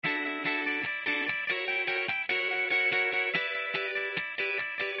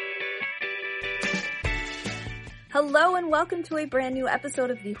Hello and welcome to a brand new episode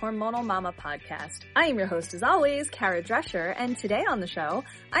of the Hormonal Mama podcast. I am your host as always, Kara Drescher, and today on the show,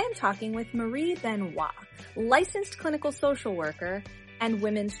 I am talking with Marie Benoit, licensed clinical social worker and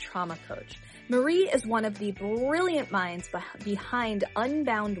women's trauma coach. Marie is one of the brilliant minds behind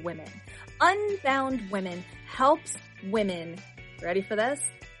Unbound Women. Unbound Women helps women, ready for this?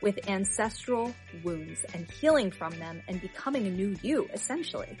 With ancestral wounds and healing from them and becoming a new you,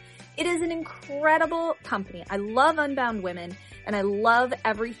 essentially. It is an incredible company. I love Unbound Women and I love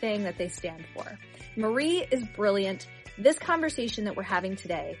everything that they stand for. Marie is brilliant. This conversation that we're having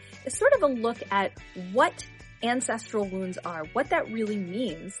today is sort of a look at what ancestral wounds are, what that really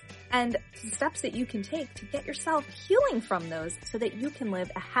means, and the steps that you can take to get yourself healing from those so that you can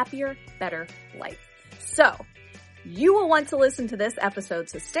live a happier, better life. So, you will want to listen to this episode,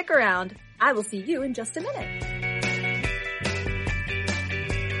 so stick around. I will see you in just a minute.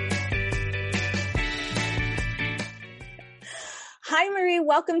 Hi, Marie.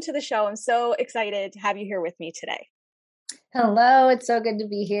 Welcome to the show. I'm so excited to have you here with me today. Hello. It's so good to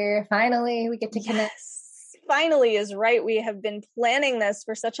be here. Finally, we get to connect. Yes, finally is right. We have been planning this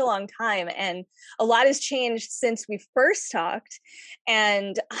for such a long time, and a lot has changed since we first talked,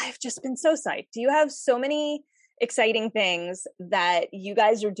 and I've just been so psyched. You have so many exciting things that you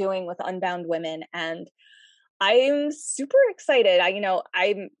guys are doing with Unbound Women, and I'm super excited.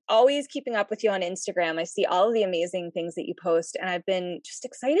 I'm always keeping up with you on Instagram. I see all of the amazing things that you post, and I've been just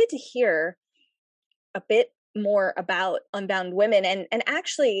excited to hear a bit more about Unbound Women. And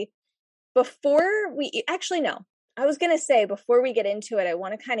actually, before we get into it, I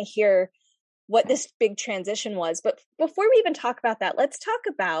want to kind of hear what this big transition was. But before we even talk about that, let's talk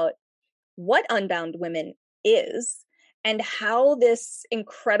about what Unbound Women is and how this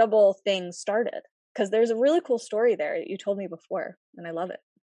incredible thing started, because there's a really cool story there you told me before and I love it.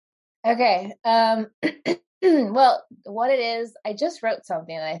 Okay. Well, what it is, I just wrote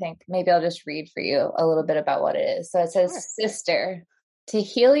something and I think maybe I'll just read for you a little bit about what it is. So it says, Sure. Sister, to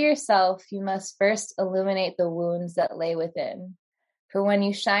heal yourself, you must first illuminate the wounds that lay within. For when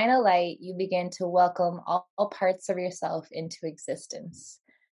you shine a light, you begin to welcome all parts of yourself into existence,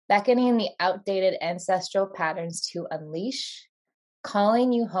 beckoning the outdated ancestral patterns to unleash,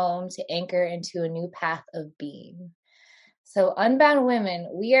 calling you home to anchor into a new path of being. So Unbound Women,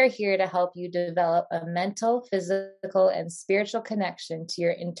 we are here to help you develop a mental, physical, and spiritual connection to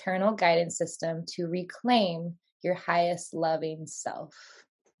your internal guidance system to reclaim your highest loving self.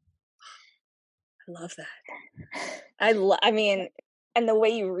 I love that. And the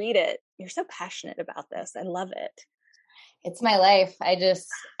way you read it, you're so passionate about this. I love it. It's my life. I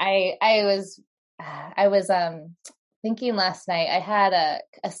was thinking last night, I had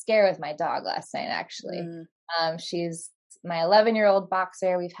a scare with my dog last night, actually. She's my 11-year-old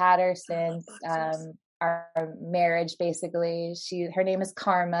boxer. We've had her since our marriage, basically. Her name is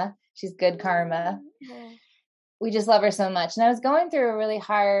Karma. She's good Karma. We just love her so much. And I was going through a really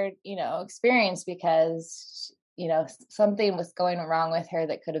hard, experience because, something was going wrong with her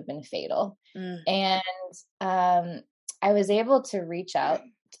that could have been fatal. And I was able to reach out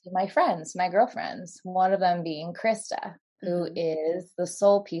to my friends, my girlfriends, one of them being Krista, who is the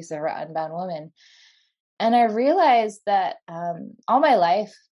soul piece of our Unbound Woman. And I realized that all my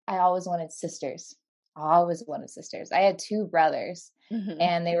life, I always wanted sisters. I had 2 brothers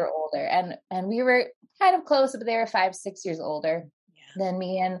and they were older and we were kind of close, but they were 5-6 years older than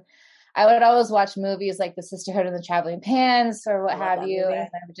me. And I would always watch movies like The Sisterhood of the Traveling Pants or what have you. And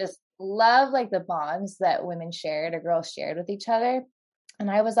I would just love like the bonds that women shared or girls shared with each other.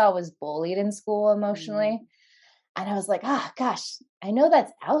 And I was always bullied in school emotionally. And I was like, gosh, I know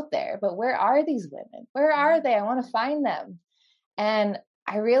that's out there, but where are these women? Where are they? I want to find them. And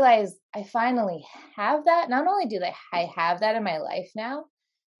I realized I finally have that. Not only do I have that in my life now,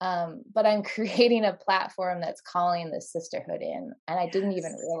 but I'm creating a platform that's calling this sisterhood in. And I didn't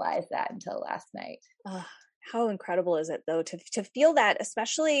even realize that until last night. How incredible is it though, to feel that,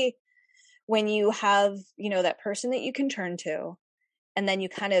 especially when you have, that person that you can turn to, and then you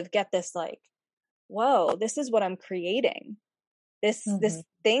kind of get this like, whoa, this is what I'm creating. This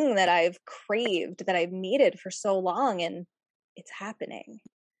thing that I've craved, that I've needed for so long, and it's happening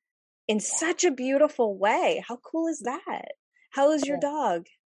in such a beautiful way. How cool is that? How is your dog?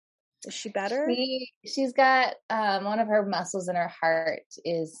 Is she better? She's got one of her muscles in her heart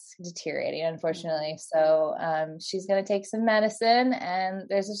is deteriorating, unfortunately. So she's going to take some medicine, and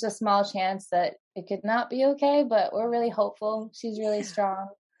there's just a small chance that it could not be okay, but we're really hopeful. She's really strong.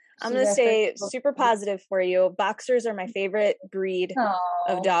 I'm going to say super positive for you. Boxers are my favorite breed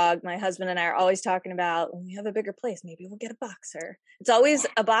of dog. My husband and I are always talking about, when we have a bigger place, maybe we'll get a boxer. It's always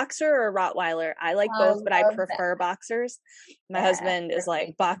a boxer or a Rottweiler. I like both, but I prefer boxers. My husband is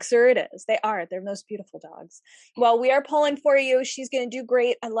like, boxer it is. They're most beautiful dogs. Well, we are pulling for you. She's going to do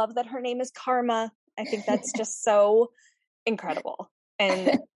great. I love that her name is Karma. I think that's just so incredible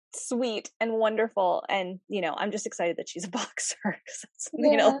and sweet and wonderful. And, I'm just excited that she's a boxer because that's,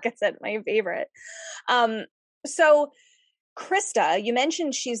 like I said, my favorite. So Krista, you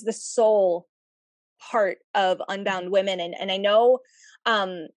mentioned she's the soul part of Unbound Women. And I know,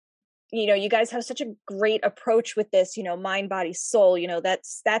 you guys have such a great approach with this, mind, body, soul,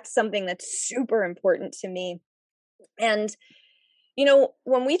 that's something that's super important to me. And,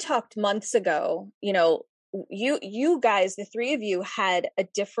 when we talked months ago, you guys, the three of you, had a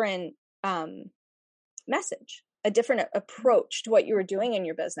different message, a different approach to what you were doing in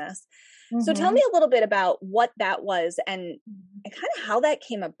your business. Mm-hmm. So tell me a little bit about what that was and kind of how that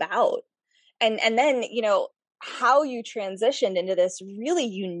came about. And then, how you transitioned into this really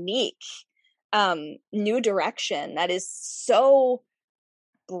unique new direction that is so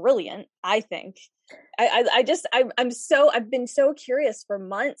brilliant, I think. I've been so curious for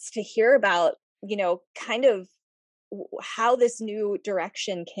months to hear about, kind of how this new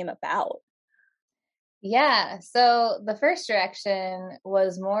direction came about. Yeah. So the first direction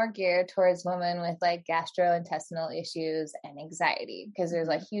was more geared towards women with like gastrointestinal issues and anxiety, because there's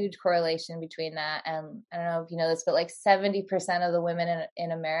a huge correlation between that. And I don't know if you know this, but like 70% of the women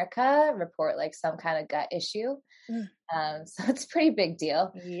in America report like some kind of gut issue. So it's a pretty big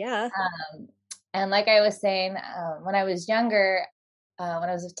deal. Yeah. And like I was saying, when I was younger, when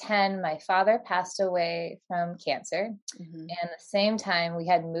I was 10, my father passed away from cancer. Mm-hmm. And at the same time, we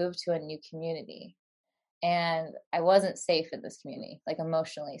had moved to a new community. And I wasn't safe in this community, like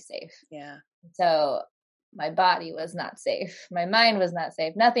emotionally safe. Yeah. So my body was not safe. My mind was not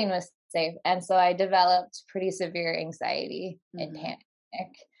safe. Nothing was safe. And so I developed pretty severe anxiety and panic.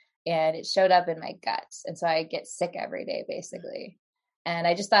 And it showed up in my guts. And so I get sick every day, basically. And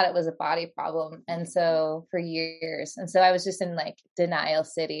I just thought it was a body problem. And so for years, and so I was just in like denial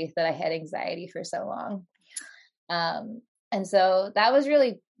city that I had anxiety for so long. And so that was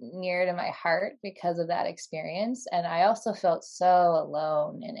really near to my heart because of that experience. And I also felt so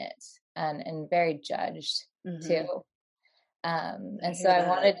alone in it and very judged too. And so I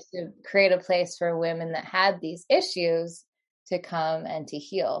wanted to create a place for women that had these issues to come and to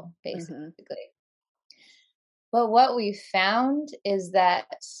heal, basically. But what we found is that,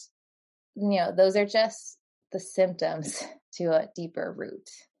 those are just the symptoms to a deeper root,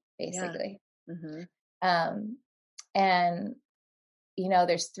 basically. Yeah. And,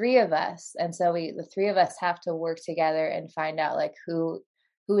 there's three of us. And so the three of us have to work together and find out like who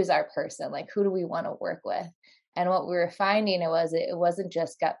is our person, like who do we want to work with? And what we were finding it wasn't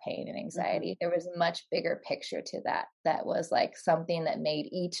just gut pain and anxiety. There was a much bigger picture to that was like something that made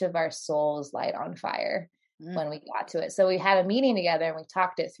each of our souls light on fire when we got to it. So we had a meeting together and we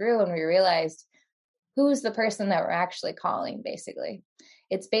talked it through and we realized who's the person that we're actually calling, basically.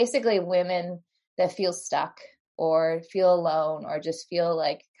 It's basically women that feel stuck or feel alone or just feel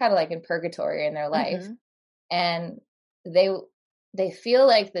like kind of like in purgatory in their life. And they feel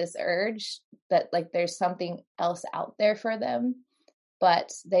like this urge that like there's something else out there for them,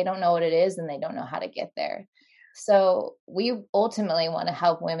 but they don't know what it is and they don't know how to get there. So we ultimately want to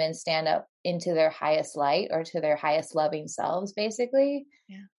help women stand up into their highest light or to their highest loving selves, basically,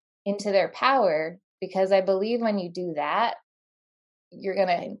 into their power, because I believe when you do that, you're going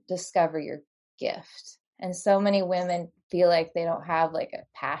to discover your gift. And so many women feel like they don't have like a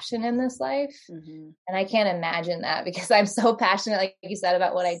passion in this life. And I can't imagine that because I'm so passionate, like you said,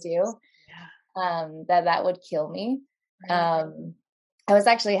 about what I do, that would kill me. Right. I was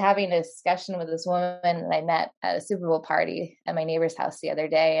actually having a discussion with this woman that I met at a Super Bowl party at my neighbor's house the other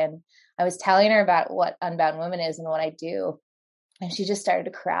day. And I was telling her about what Unbound Women is and what I do. And she just started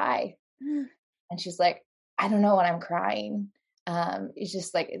to cry. And she's like, I don't know what I'm crying. It's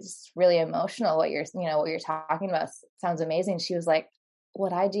just like, it's really emotional. What you're talking about sounds amazing. She was like,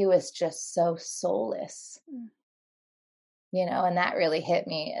 what I do is just so soulless, and that really hit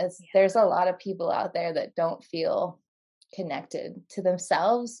me there's a lot of people out there that don't feel connected to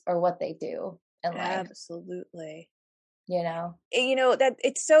themselves or what they do in life. Absolutely. That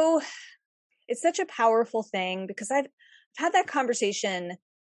it's such a powerful thing because I've had that conversation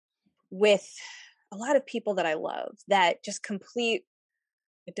with a lot of people that I love that just I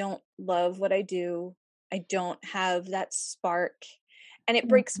don't love what I do. I don't have that spark. And it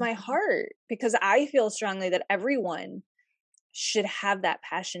breaks my heart because I feel strongly that everyone should have that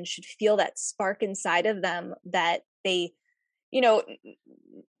passion, should feel that spark inside of them that they, you know,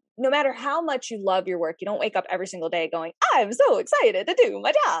 no matter how much you love your work, you don't wake up every single day going, I'm so excited to do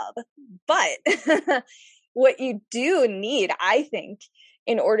my job. But what you do need, I think,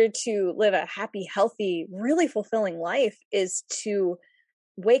 in order to live a happy, healthy, really fulfilling life is to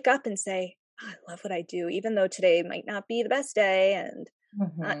wake up and say, oh, I love what I do, even though today might not be the best day and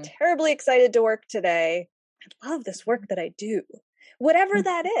not terribly excited to work today. I love this work that I do, whatever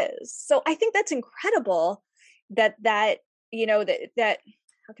that is. So I think that's incredible that, you know, that,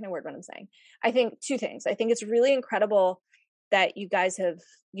 how can I word what I'm saying? I think two things. I think it's really incredible that you guys have,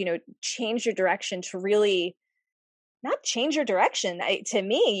 you know, changed your direction to really not change your direction. To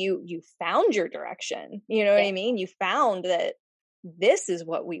me, you found your direction. You know what I mean? You found that this is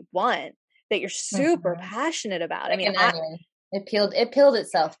what we want, that you're super passionate about. Like, I mean, it peeled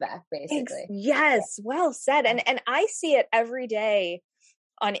itself back, basically. Yes. Well said. And I see it every day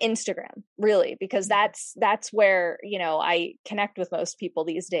on Instagram, really, because that's where, you know, I connect with most people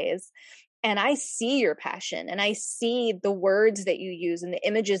these days. And I see your passion and I see the words that you use and the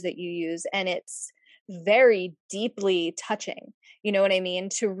images that you use. And it's very deeply touching. You know what I mean?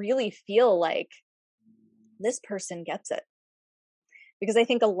 To really feel like this person gets it. Because I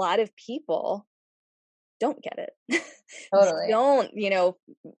think a lot of people don't get it. Totally.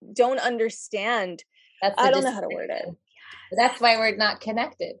 don't understand. I don't know how to word it. That's why we're not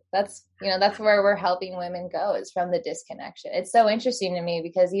connected. That's where we're helping women go, is from the disconnection. It's so interesting to me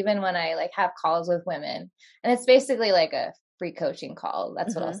because even when I like have calls with women, and it's basically like a free coaching call,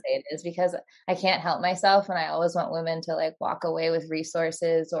 that's what I'll say it is, because I can't help myself. And I always want women to like walk away with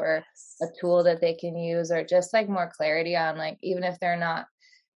resources or a tool that they can use, or just like more clarity on, like, even if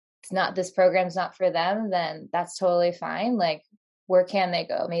this program's not for them, then that's totally fine. Like, where can they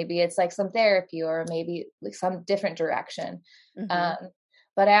go? Maybe it's like some therapy or maybe like some different direction.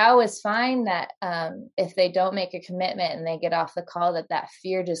 But I always find that if they don't make a commitment and they get off the call, that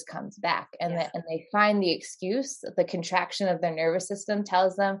fear just comes back, and and they find the excuse, the contraction of their nervous system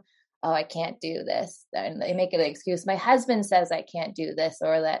tells them, oh, I can't do this. And they make it an excuse. My husband says I can't do this,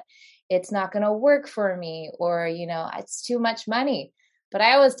 or that it's not going to work for me, or, you know, it's too much money. But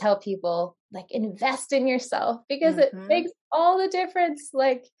I always tell people, like, invest in yourself, because it makes all the difference.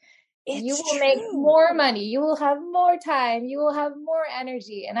 Like, you will make more money. You will have more time. You will have more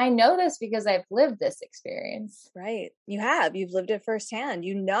energy. And I know this because I've lived this experience. Right. You've lived it firsthand.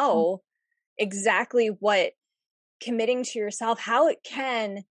 You know exactly what committing to yourself, how it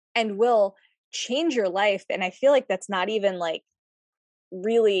can and will change your life. And I feel like that's not even like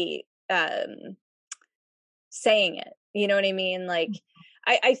really saying it. You know what I mean? Like,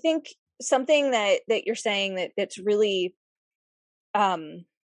 I think something that you're saying that's really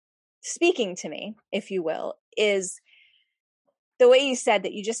speaking to me, if you will, is the way you said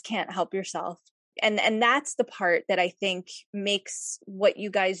that you just can't help yourself. And that's the part that I think makes what you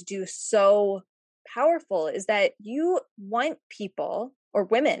guys do so powerful, is that you want people, or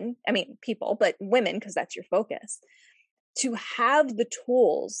women, I mean people, but women, because that's your focus, to have the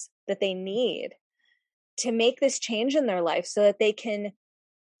tools that they need to make this change in their life so that they can,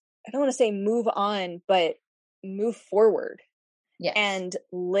 I don't want to say move on, but move forward. Yes. And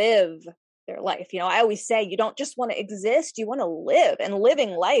live their life. You know, I always say you don't just want to exist, you want to live. And living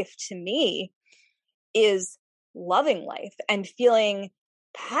life to me is loving life and feeling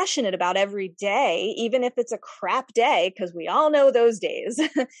passionate about every day, even if it's a crap day, because we all know those days,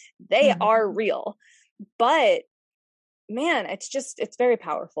 they are real. But man, it's very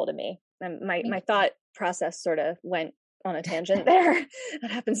powerful to me. And my thought process sort of went on a tangent there.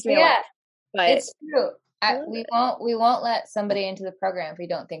 That happens to me a lot. But it's true. We won't let somebody into the program if we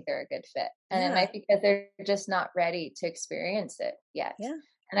don't think they're a good fit. And it might be because they're just not ready to experience it yet. Yeah.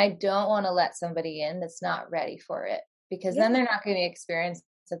 And I don't want to let somebody in that's not ready for it, because then they're not going to experience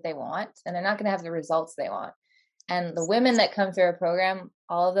that they want, and they're not going to have the results they want. And the women that come through our program,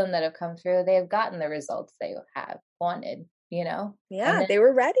 all of them that have come through, they have gotten the results they have wanted, you know? Yeah, they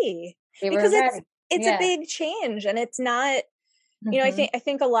were ready. Because it's a big change, and it's not, you know, I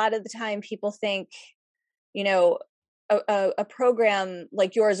think a lot of the time people think, you know, a program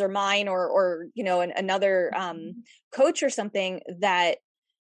like yours or mine or you know, another coach or something, that,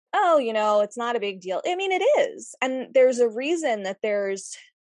 oh, you know, it's not a big deal. I mean, it is. And there's a reason that there's,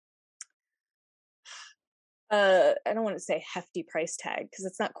 I don't want to say hefty price tag, because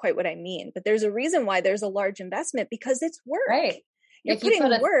it's not quite what I mean, but there's a reason why there's a large investment, because it's work. Right. If you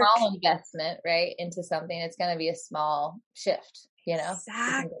put a small investment, right, into something, it's going to be a small shift, you know?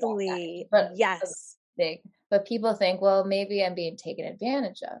 Exactly. But yes. Big. But people think, well, maybe I'm being taken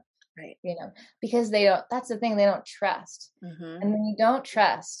advantage of. Right. Because that's the thing, they don't trust. And when you don't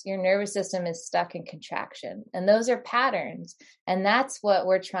trust, your nervous system is stuck in contraction. And those are patterns. And that's what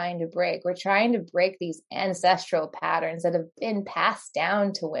we're trying to break. We're trying to break these ancestral patterns that have been passed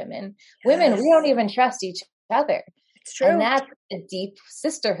down to women. Yes. Women, we don't even trust each other. It's true. And that's a deep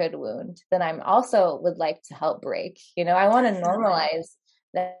sisterhood wound that I'm also would like to help break. I want to normalize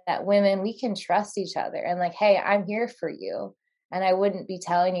that women, we can trust each other and like, hey, I'm here for you. And I wouldn't be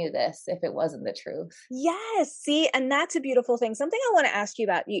telling you this if it wasn't the truth. Yes. See, and that's a beautiful thing. Something I want to ask you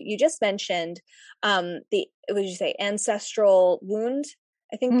about, you just mentioned, what did you say? Ancestral wound.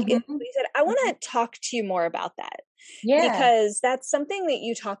 I think you said, I want to talk to you more about that. Yeah. Because that's something that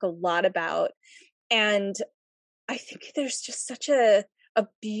you talk a lot about. And I think there's just such a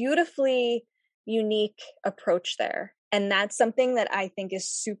beautifully unique approach there. And that's something that I think is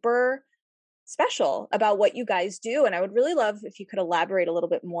super special about what you guys do. And I would really love if you could elaborate a little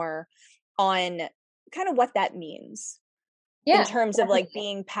bit more on kind of what that means in terms of like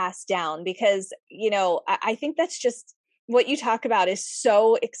being passed down, because, I think that's just what you talk about is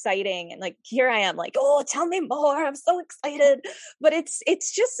so exciting. And like, here I am like, oh, tell me more. I'm so excited. But it's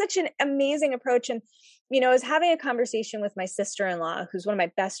just such an amazing approach. And, I was having a conversation with my sister-in-law, who's one of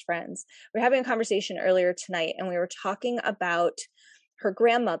my best friends. We were having a conversation earlier tonight, and we were talking about her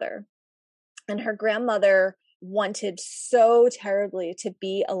grandmother. And her grandmother wanted so terribly to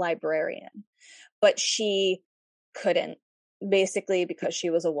be a librarian, but she couldn't, basically because she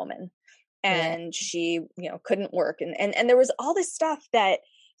was a woman and she, couldn't work. And there was all this stuff that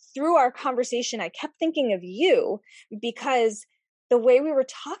through our conversation, I kept thinking of you, because the way we were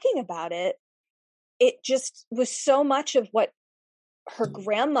talking about it, it just was so much of what her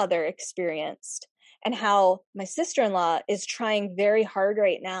grandmother experienced, and how my sister-in-law is trying very hard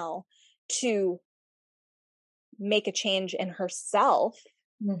right now to make a change in herself,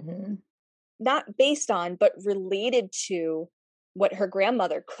 not based on, but related to what her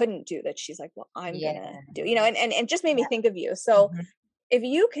grandmother couldn't do, that she's like, well, I'm gonna do, and just made me think of you. So if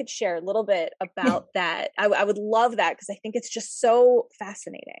you could share a little bit about that, I would love that, because I think it's just so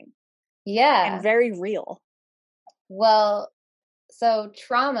fascinating. Yeah. And very real. Well, so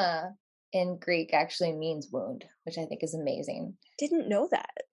trauma in Greek actually means wound, which I think is amazing. Didn't know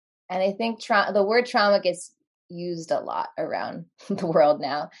that. And I think the word trauma gets used a lot around the world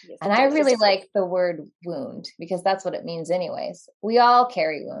now. Yes, and I really like the word wound, because that's what it means anyways. We all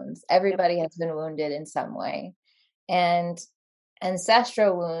carry wounds. Everybody has been wounded in some way. And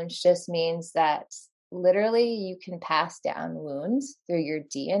ancestral wounds just means that literally you can pass down wounds through your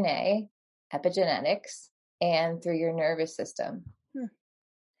DNA, epigenetics, and through your nervous system.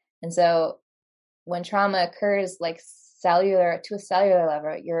 And so when trauma occurs, like to a cellular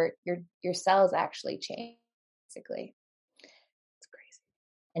level, your cells actually change, basically. It's crazy.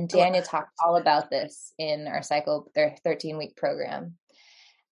 And Dania talked all about this in our their 13-week program.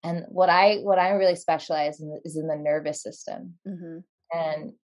 And what I really specialize in is in the nervous system.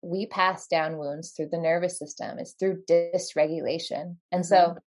 And we pass down wounds through the nervous system. It's through dysregulation. And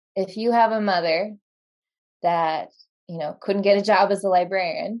so if you have a mother that, couldn't get a job as a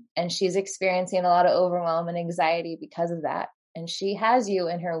librarian, and she's experiencing a lot of overwhelm and anxiety because of that, and she has you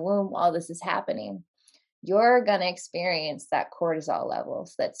in her womb while this is happening, you're going to experience that cortisol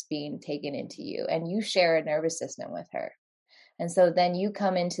levels that's being taken into you, and you share a nervous system with her. And so then you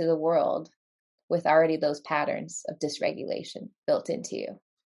come into the world with already those patterns of dysregulation built into you.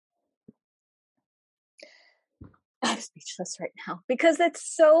 I'm speechless right now, because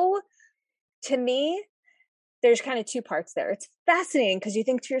it's so, to me, there's kind of two parts there. It's fascinating because you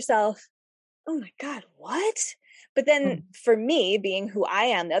think to yourself, oh my God, what? But then for me, being who I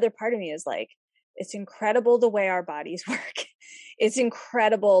am, the other part of me is like, it's incredible the way our bodies work. It's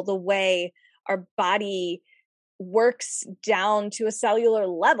incredible the way our body works down to a cellular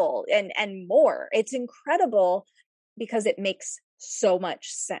level and more. It's incredible because it makes so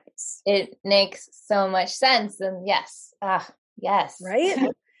much sense. It makes so much sense. And yes. Yes. Right?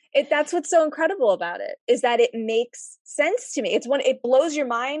 That's what's so incredible about it, is that it makes sense to me. It blows your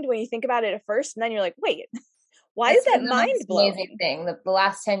mind when you think about it at first, and then you're like, wait, why is that mind blowing? Amazing thing. The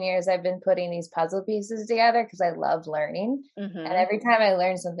last 10 years I've been putting these puzzle pieces together because I love learning. And every time I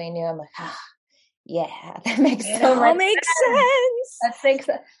learn something new, I'm like, yeah, that makes so much sense.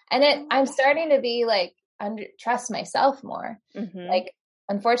 And I'm starting to be like, trust myself more. Like,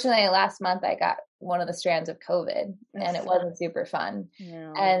 unfortunately, last month I got one of the strands of COVID, and it wasn't super fun.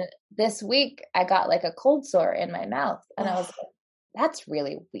 No. And this week I got like a cold sore in my mouth, and I was like, that's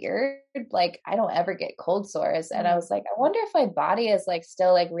really weird. Like, I don't ever get cold sores. And I was like, I wonder if my body is like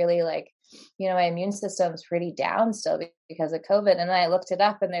still like really like my immune system's pretty down still because of COVID. And then I looked it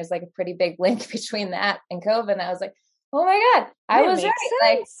up and there's like a pretty big link between that and COVID. And I was like, oh my God, I was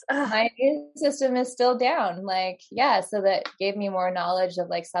right. Sense. Like my immune system is still down. Like, yeah. So that gave me more knowledge of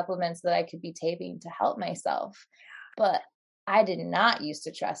like supplements that I could be taking to help myself. But I did not used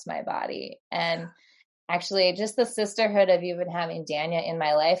to trust my body. And actually just the sisterhood of even having Dania in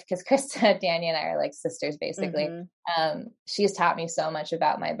my life, because Krista, Dania and I are like sisters, basically. She's taught me so much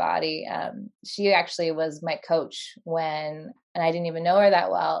about my body. She actually was my coach and I didn't even know her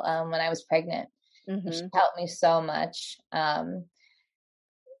that well when I was pregnant. She helped me so much.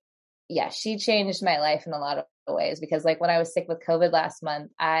 Yeah, she changed my life in a lot of ways, because like when I was sick with COVID last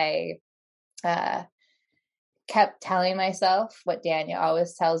month, I kept telling myself what Dania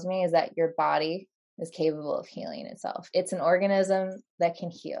always tells me, is that your body is capable of healing itself. It's an organism that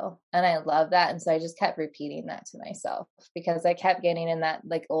can heal. And I love that. And so I just kept repeating that to myself, because I kept getting in that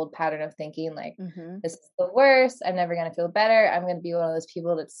like old pattern of thinking like, this is the worst. I'm never going to feel better. I'm going to be one of those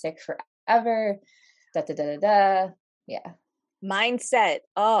people that's sick forever. Da, da, da, da, da. Yeah. Mindset.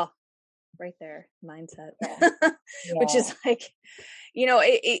 Oh, right there. Mindset. Yeah. Which is like,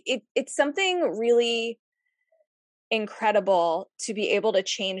 it's something really incredible to be able to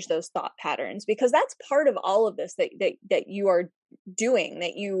change those thought patterns, because that's part of all of this that you are doing,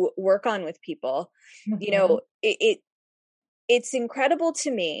 that you work on with people. It's incredible to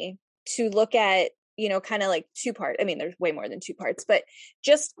me to look at, kind of like two parts. I mean, there's way more than two parts, but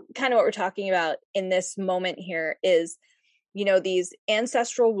just kind of what we're talking about in this moment here is, these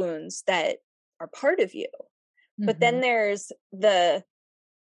ancestral wounds that are part of you, but then there's the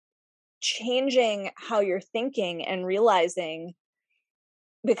changing how you're thinking and realizing,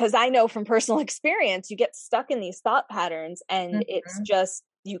 because I know from personal experience, you get stuck in these thought patterns and it's just,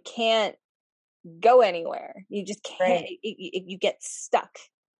 you can't go anywhere. You just can't, you get stuck.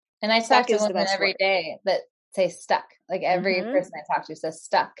 And I talk to women every day that say stuck. Like every person I talk to says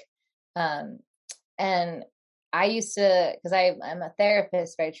stuck. And I used to, because I'm a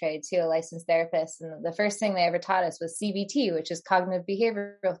therapist by trade too, a licensed therapist. And the first thing they ever taught us was CBT, which is cognitive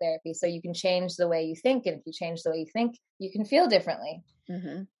behavioral therapy. So you can change the way you think. And if you change the way you think, you can feel differently,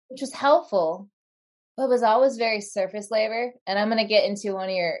 which was helpful, but was always very surface labor. And I'm going to get into one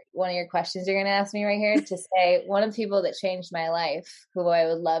of your questions you're going to ask me right here to say one of the people that changed my life, who I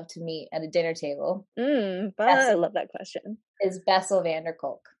would love to meet at a dinner table. I love that question. Is Bessel van der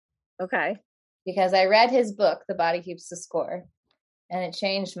Kolk. Okay. Because I read his book, The Body Keeps the Score, and it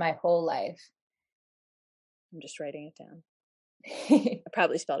changed my whole life. I'm just writing it down. I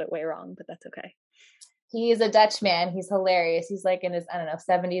probably spelled it way wrong, but that's okay. He's a Dutch man. He's hilarious. He's like in his,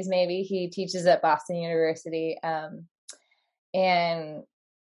 70s maybe. He teaches at Boston University. And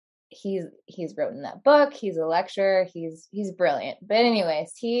he's written that book. He's a lecturer. He's brilliant. But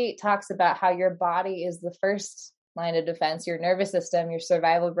anyways, he talks about how your body is the first line of defense, your nervous system, your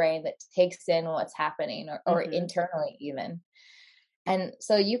survival brain that takes in what's happening or internally even. And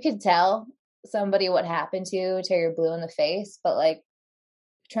so you could tell somebody what happened to you till you're blue in the face, but like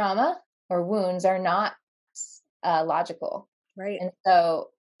trauma or wounds are not logical. Right. And so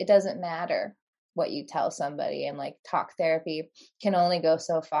it doesn't matter what you tell somebody, and like talk therapy can only go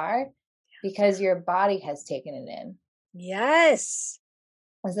so far because your body has taken it in. Yes.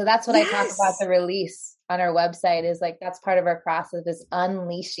 And so that's what I talk about the release on our website, is like, that's part of our process, is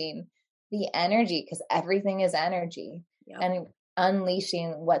unleashing the energy, because everything is energy, and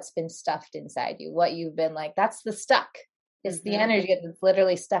unleashing what's been stuffed inside you, what you've been like, that's the stuck. It's the energy that's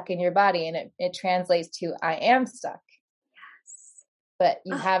literally stuck in your body. And it translates to, I am stuck. Yes. But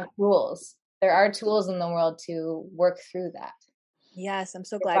you have tools. There are tools in the world to work through that. Yes. I'm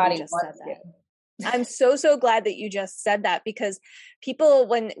so glad you just said that. I'm so glad that you just said that, because people,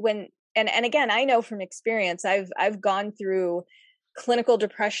 when, and again, I know from experience, I've gone through clinical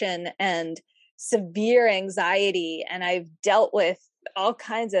depression and severe anxiety, and I've dealt with all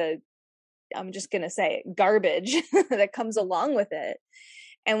kinds of, I'm just going to say it, garbage that comes along with it.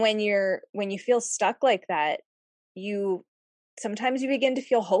 And when you feel stuck like that, sometimes you begin to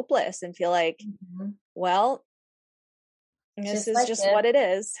feel hopeless and feel like, well, this is just what it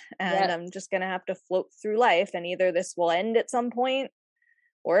is. And I'm just going to have to float through life, and either this will end at some point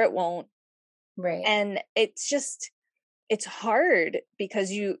or it won't. Right. And it's hard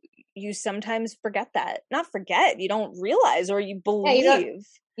because you sometimes forget that. Not forget, you don't realize, or you believe.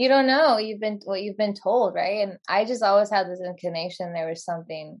 You don't know what you've been told, right? And I just always had this inclination there was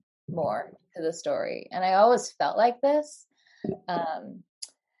something more to the story. And I always felt like this.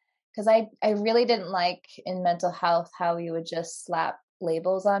 Because I really didn't like in mental health how we would just slap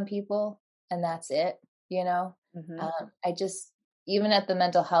labels on people and that's it, even at the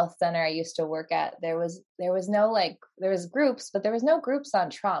mental health center I used to work at, there was groups, but there was no groups on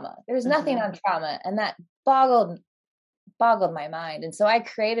trauma. There was nothing on trauma. And that boggled my mind. And so I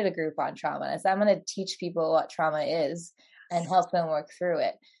created a group on trauma. And I said, I'm going to teach people what trauma is and help them work through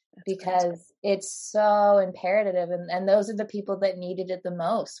it. Because it's so imperative, and those are the people that needed it the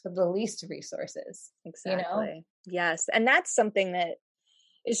most with the least resources. Exactly. Yes. And that's something that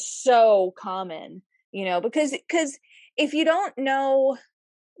is so common, because if you don't know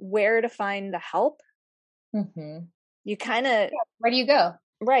where to find the help, you kind of, where do you go?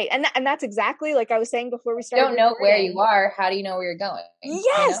 Right. And that's exactly like I was saying before we started. You don't know where you are. How do you know where you're going?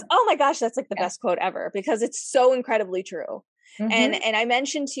 Yes. Oh my gosh. That's like the best quote ever, because it's so incredibly true. And I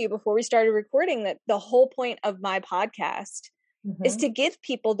mentioned to you before we started recording that the whole point of my podcast is to give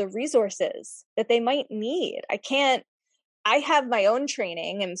people the resources that they might need. I have my own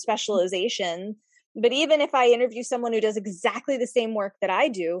training and specialization, but even if I interview someone who does exactly the same work that I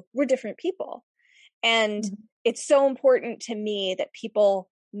do, we're different people. And it's so important to me that people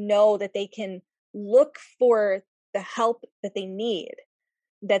know that they can look for the help that they need,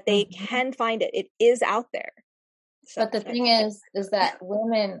 that they can find it. It is out there. So, but the thing is that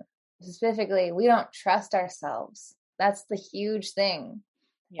women specifically, we don't trust ourselves. That's the huge thing.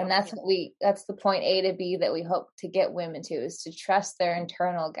 Yep. And that's the point A to B that we hope to get women to, is to trust their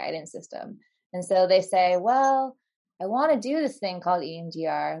internal guidance system. And so they say, well, I want to do this thing called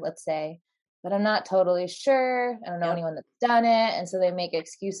EMDR, let's say, but I'm not totally sure. I don't know anyone that's done it. And so they make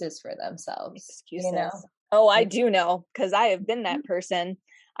excuses for themselves. Oh, I do know, because I have been that person.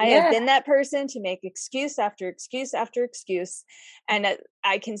 I have been that person to make excuse after excuse after excuse. And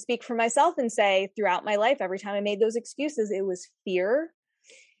I can speak for myself and say throughout my life, every time I made those excuses, it was fear,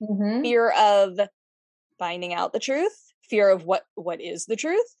 fear of finding out the truth, fear of what is the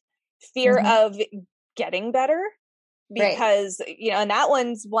truth, fear of getting better. Because, and that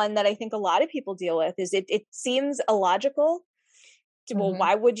one's one that I think a lot of people deal with, is it seems illogical. Well,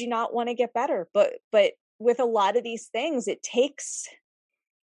 why would you not want to get better? But with a lot of these things, it takes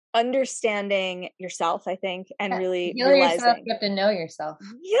understanding yourself, I think, and really realizing yourself, you have to know yourself.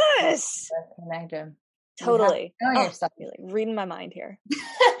 Yes. Connect them. Totally. You know yourself. You're like reading my mind here.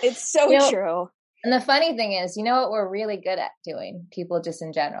 It's so true. And the funny thing is, you know what we're really good at doing, people just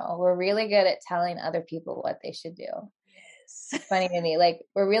in general? We're really good at telling other people what they should do. It's funny to me. Like,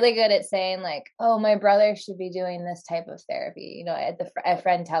 we're really good at saying, like, oh, my brother should be doing this type of therapy. I had a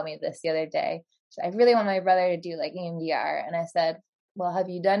friend tell me this the other day. I really want my brother to do like EMDR. And I said, well, have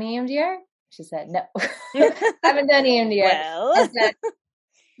you done EMDR? She said, no, I haven't done EMDR. Well, I said,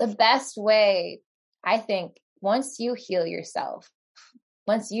 the best way, I think, once you heal yourself,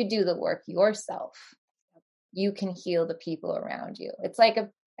 once you do the work yourself, you can heal the people around you. It's like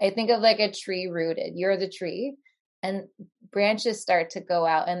I think of like a tree rooted. You're the tree, and branches start to go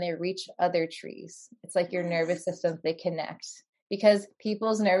out and they reach other trees. It's like your nervous system, they connect, because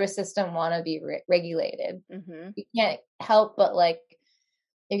people's nervous system want to be regulated. You can't help but, like,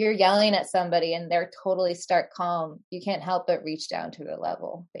 if you're yelling at somebody and they're totally stark calm, you can't help but reach down to their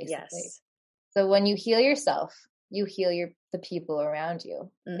level, basically. Yes. So when you heal yourself, you heal the people around you.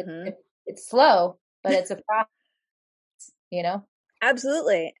 It's slow, but it's a process,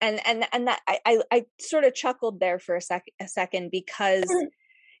 Absolutely. And that I sort of chuckled there for a second because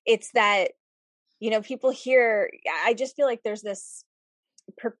it's that, people hear, I just feel like there's this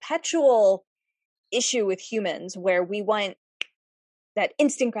perpetual issue with humans where we want that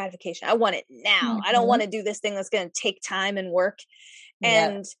instant gratification. I want it now. I don't want to do this thing that's going to take time and work.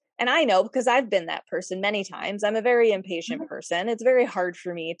 And I know, because I've been that person many times. I'm a very impatient person. It's very hard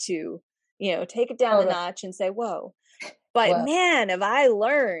for me to, take it down a notch and say, whoa. But man, have I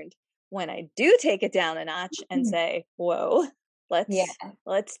learned when I do take it down a notch and say, whoa,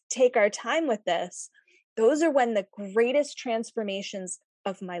 let's take our time with this. Those are when the greatest transformations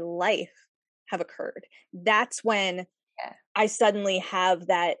of my life have occurred. That's when I suddenly have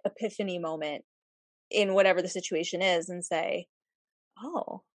that epiphany moment in whatever the situation is and say,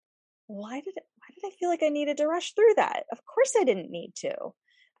 oh, why did I feel like I needed to rush through that? Of course I didn't need to.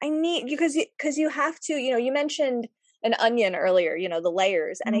 Because you have to, you mentioned an onion earlier, the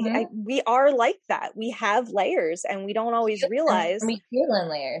layers, and we are like that. We have layers and we don't always realize. And we heal in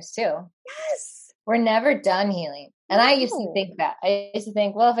layers too. Yes. We're never done healing. And I used to think that. I used to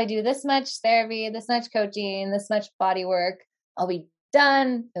think, well, if I do this much therapy, this much coaching, this much body work, I'll be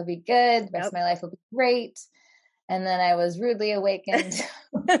done. It'll be good. The rest of my life will be great. And then I was rudely awakened.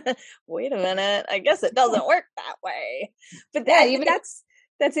 Wait a minute. I guess it doesn't work that way. But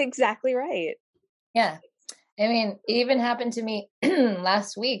that's exactly right. Yeah. I mean, it even happened to me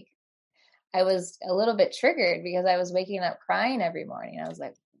last week. I was a little bit triggered because I was waking up crying every morning. I was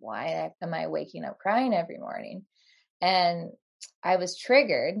like, why am I waking up crying every morning? And I was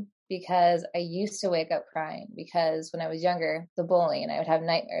triggered because I used to wake up crying because when I was younger, the bullying, I would have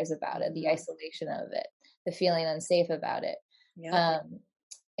nightmares about it, the isolation of it, the feeling unsafe about it. Yeah.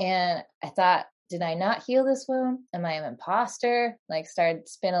 And I thought, did I not heal this wound? Am I an imposter? Like started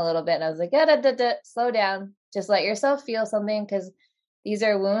to spin a little bit. And I was like, slow down. Just let yourself feel something, because these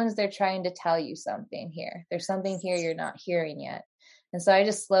are wounds. They're trying to tell you something here. There's something here you're not hearing yet. And so I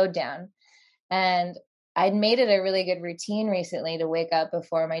just slowed down, and I'd made it a really good routine recently to wake up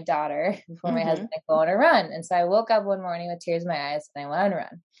before my husband, and go on a run. And so I woke up one morning with tears in my eyes and I went on a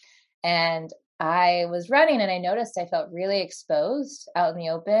run. And I was running and I noticed I felt really exposed out in the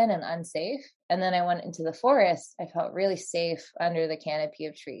open and unsafe. And then I went into the forest. I felt really safe under the canopy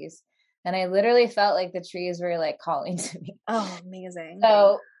of trees. And I literally felt like the trees were like calling to me. Oh, amazing.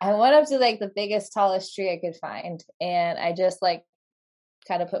 So I went up to like the biggest, tallest tree I could find. And I just like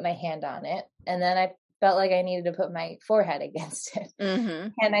kind of put my hand on it. And then I felt like I needed to put my forehead against it.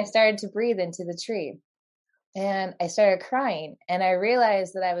 And I started to breathe into the tree. And I started crying, and I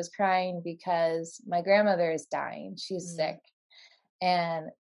realized that I was crying because my grandmother is dying. She's sick. And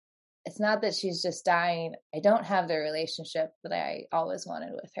it's not that she's just dying. I don't have the relationship that I always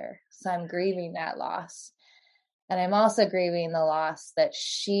wanted with her. So I'm grieving that loss. And I'm also grieving the loss that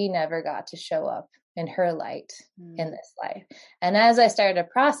she never got to show up in her light in this life. And as I started to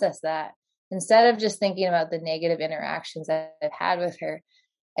process that, instead of just thinking about the negative interactions that I've had with her,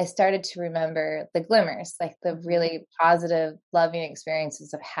 I started to remember the glimmers, like the really positive, loving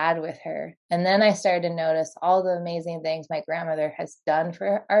experiences I've had with her. And then I started to notice all the amazing things my grandmother has done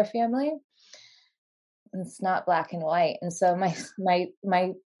for our family. It's not black and white. And so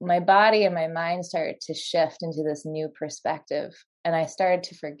my body and my mind started to shift into this new perspective. And I started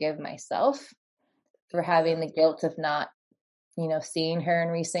to forgive myself for having the guilt of not, seeing her in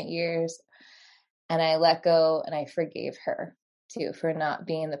recent years. And I let go and I forgave her too for not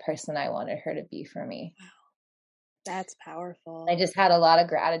being the person I wanted her to be for me. Wow. That's powerful. I just had a lot of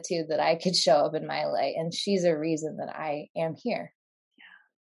gratitude that I could show up in my light, and she's a reason that I am here.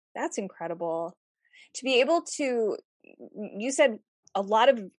 Yeah. That's incredible. To be able to, you said a lot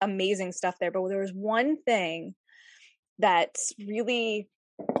of amazing stuff there, but there was one thing that's really,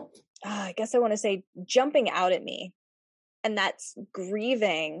 I guess I want to say, jumping out at me. And that's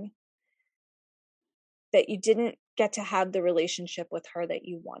grieving that you didn't get to have the relationship with her that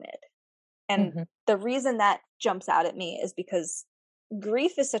you wanted. And the reason that jumps out at me is because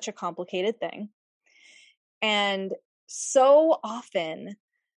grief is such a complicated thing. And so often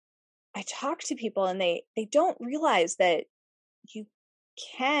I talk to people and they don't realize that you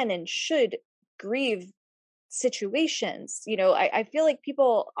can and should grieve situations. I feel like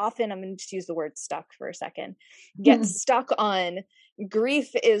people often, I'm going to just use the word stuck for a second, get stuck on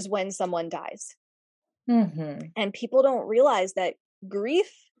grief is when someone dies. And people don't realize that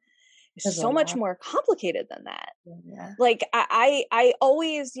grief is so much more complicated than that. Yeah. Like I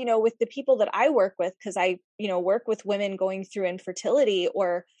always, with the people that I work with, because I, work with women going through infertility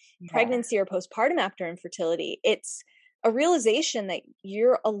or pregnancy or postpartum after infertility, it's a realization that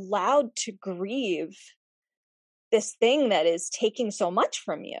you're allowed to grieve this thing that is taking so much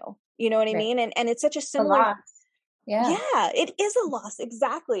from you. You know what I mean? And it's such a similar loss. Yeah, it is a loss.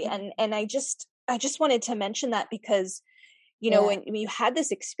 Exactly. And I just wanted to mention that because, when you had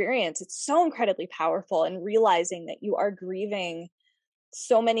this experience, it's so incredibly powerful, and realizing that you are grieving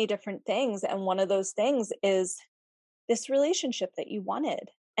so many different things. And one of those things is this relationship that you wanted.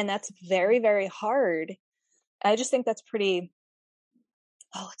 And that's very, very hard. I just think that's pretty,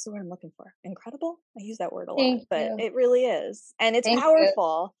 what's the word I'm looking for? Incredible? I use that word a lot, but it really is. And it's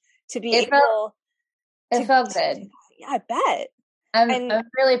powerful to be able to. It felt good. Yeah, I bet. I'm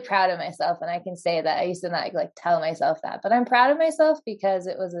really proud of myself, and I can say that I used to not like tell myself that, but I'm proud of myself because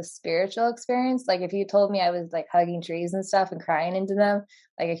it was a spiritual experience. Like if you told me I was like hugging trees and stuff and crying into them,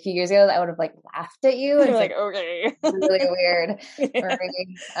 like a few years ago, I would have like laughed at you. You're like, okay, really weird.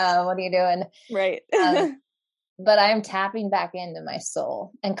 What are you doing? Right. But I'm tapping back into my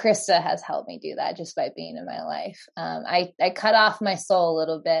soul, and Krista has helped me do that just by being in my life. I cut off my soul a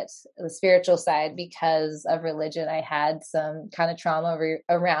little bit, the spiritual side, because of religion. I had some kind of trauma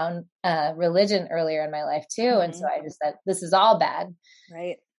around religion earlier in my life too. And so I just said, this is all bad.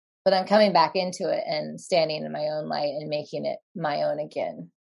 Right. But I'm coming back into it and standing in my own light and making it my own again.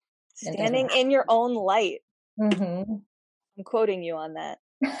 Standing in your own light. I'm quoting you on that.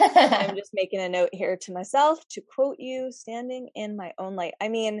 I'm just making a note here to myself to quote you, standing in my own light. I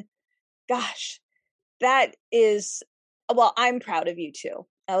mean, gosh, that is, well, I'm proud of you too.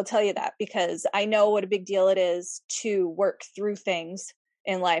 I'll tell you that because I know what a big deal it is to work through things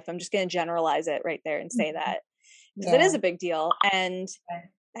in life. I'm just going to generalize it right there and say that because it is a big deal. And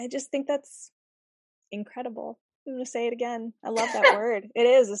I just think that's incredible. I'm going to say it again. I love that word. It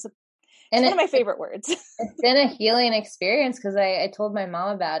is. It's one of my favorite words. It's been a healing experience because I told my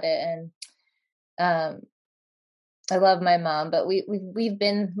mom about it, and I love my mom, but we've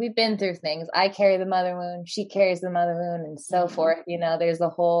been through things. I carry the mother wound, she carries the mother wound, and so forth. You know, there's the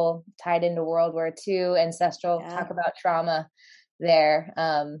whole tied into World War II, ancestral, talk about trauma there.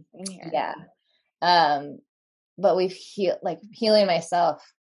 But we've healing myself.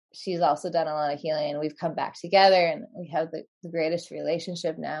 She's also done a lot of healing, and we've come back together, and we have the greatest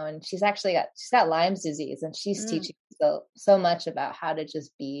relationship now. And she's got Lyme's disease, and she's teaching so much about how to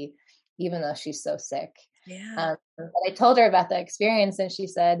just be, even though she's so sick. Yeah. I told her about that experience, and she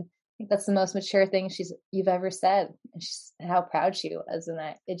said, I think that's the most mature thing you've ever said, and how proud she was. And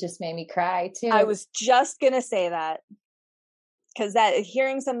it just made me cry too. I was just going to say that, because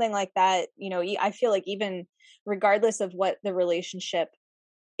hearing something like that, you know, I feel like even regardless of what the relationship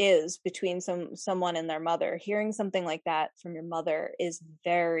is between someone and their mother, hearing something like that from your mother is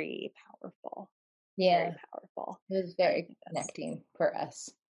very powerful. Yeah. Very powerful. It was very connecting for us.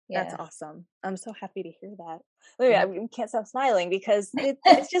 Yeah. That's awesome. I'm so happy to hear that. I can't stop smiling because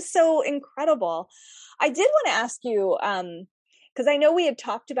it's just so incredible. I did want to ask you, because I know we had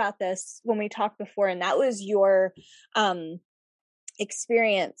talked about this when we talked before, and that was your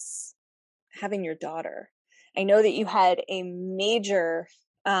experience having your daughter. I know that you had a major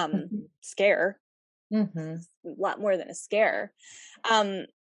scare, a lot more than a scare.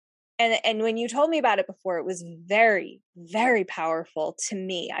 And when you told me about it before, it was very, very powerful to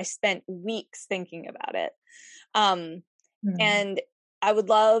me. I spent weeks thinking about it. And I would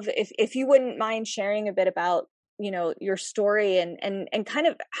love if you wouldn't mind sharing a bit about, you know, your story and kind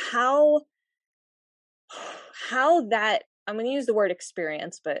of how that, I'm going to use the word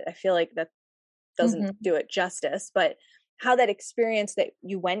experience, but I feel like that doesn't do it justice, but how that experience that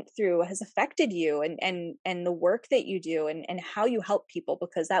you went through has affected you and the work that you do and how you help people,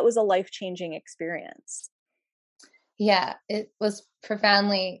 because that was a life-changing experience. Yeah, it was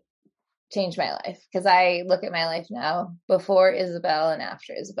profoundly changed my life, because I look at my life now before Isabel and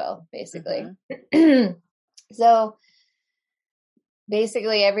after Isabel, basically. So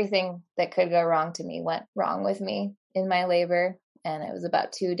basically everything that could go wrong to me went wrong with me in my labor. And it was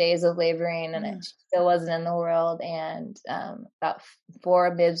about 2 days of laboring, and it still wasn't in the world. And about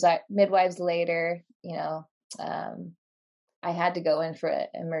 4 midwives later, you know, I had to go in for an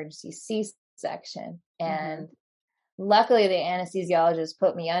emergency C-section. And luckily the anesthesiologist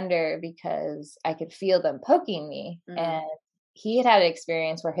put me under because I could feel them poking me. And he had an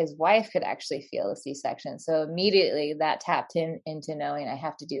experience where his wife could actually feel a C-section. So immediately that tapped him into knowing I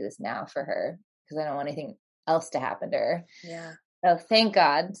have to do this now for her, because I don't want anything else to happen to her. Yeah. Oh, thank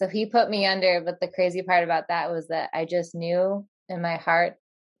God. So he put me under, but the crazy part about that was that I just knew in my heart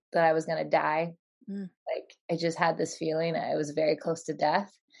that I was going to die. Like, I just had this feeling I was very close to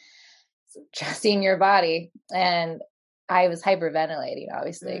death. So, trusting your body. And I was hyperventilating,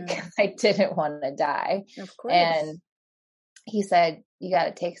 obviously, because I didn't want to die. Of course. And he said, you got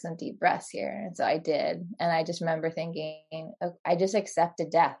to take some deep breaths here. And so I did. And I just remember thinking, I just accepted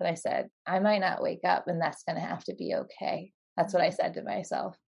death. And I said, I might not wake up, and that's going to have to be okay. That's what I said to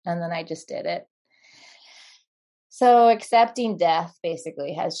myself. And then I just did it. So accepting death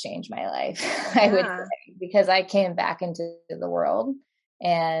basically has changed my life, I would say, because I came back into the world,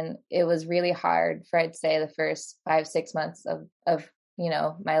 and it was really hard for, I'd say, the first 5-6 months of, you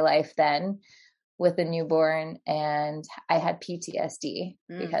know, my life then with a newborn, and I had PTSD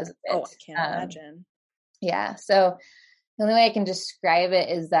because of it. Oh, I can't imagine. Yeah. So the only way I can describe it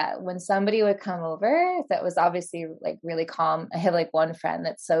is that when somebody would come over, that was obviously like really calm. I have like one friend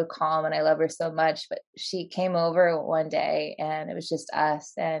that's so calm and I love her so much, but she came over one day and it was just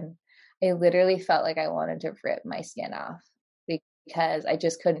us. And I literally felt like I wanted to rip my skin off because I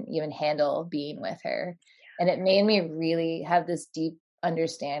just couldn't even handle being with her. And it made me really have this deep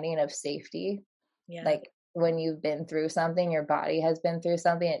understanding of safety. Yeah. Like when you've been through something, your body has been through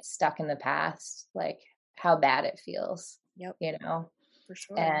something, it's stuck in the past, like how bad it feels. Yep. You know, for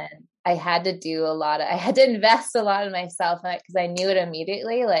sure. And I had to invest a lot in myself because I knew it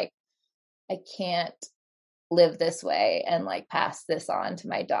immediately. Like, I can't live this way and like pass this on to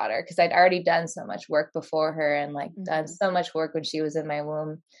my daughter, because I'd already done so much work before her and like done so much work when she was in my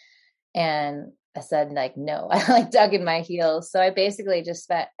womb. And I said, like, no, I like dug in my heels. So I basically just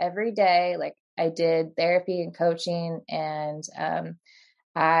spent every day, like I did therapy and coaching, and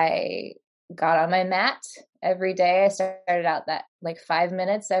I got on my mat every day. I started out that like 5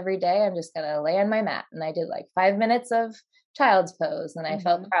 minutes every day. I'm just going to lay on my mat. And I did like 5 minutes of child's pose. And I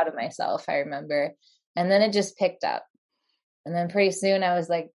felt proud of myself, I remember. And then it just picked up. And then pretty soon I was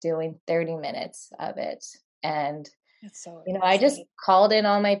like doing 30 minutes of it. And, you know, I just called in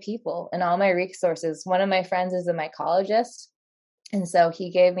all my people and all my resources. One of my friends is a mycologist. And so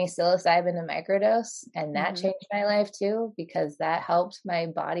he gave me psilocybin to microdose, and that changed my life too, because that helped my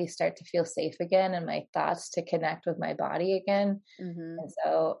body start to feel safe again and my thoughts to connect with my body again. And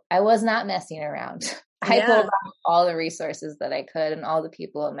so I was not messing around. I pulled out all the resources that I could and all the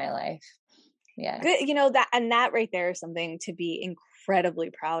people in my life. Yeah. Good. You know, that right there is something to be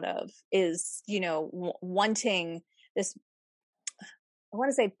incredibly proud of, is, you know, wanting this, I want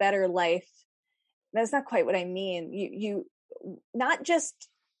to say better life. That's not quite what I mean. You not just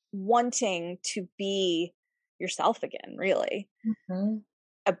wanting to be yourself again, really,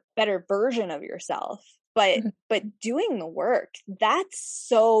 a better version of yourself, but doing the work, that's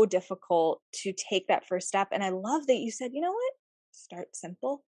so difficult to take that first step. And I love that you said, you know what, start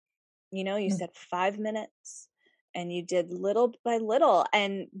simple. You know, you said 5 minutes and you did little by little,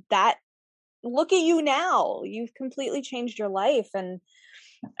 and that, look at you now, you've completely changed your life. And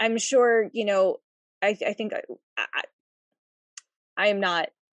I'm sure, you know, I think I am not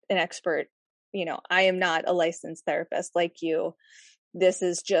an expert, you know, I am not a licensed therapist like you. This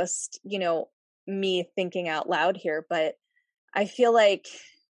is just, you know, me thinking out loud here, but I feel like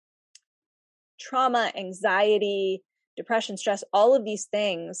trauma, anxiety, depression, stress, all of these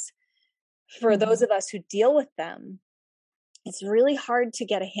things, for those of us who deal with them, it's really hard to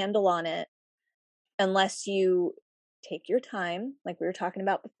get a handle on it unless you take your time, like we were talking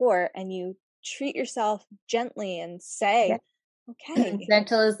about before, and you treat yourself gently and say, okay.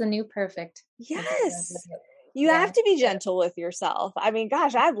 Gentle is the new perfect. Yes. You have to be gentle with yourself. I mean,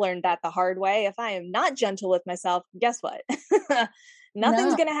 gosh, I've learned that the hard way. If I am not gentle with myself, guess what?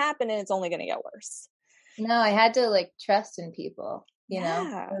 Nothing's going to happen, and it's only going to get worse. No, I had to like trust in people, you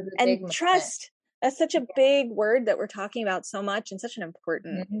know, and trust. That's such a big word that we're talking about so much, and such an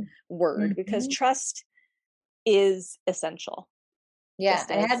important word, because trust is essential. Yeah.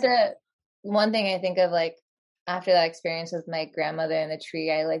 I had to, one thing I think of, like, after that experience with my grandmother and the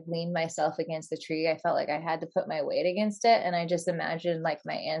tree, I like leaned myself against the tree. I felt like I had to put my weight against it. And I just imagined like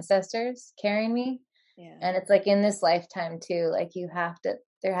my ancestors carrying me. Yeah. And it's like in this lifetime too, like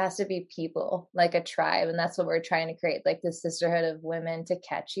there has to be people, like a tribe. And that's what we're trying to create, like the sisterhood of women to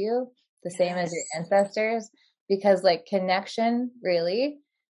catch you the same as your ancestors, because like connection really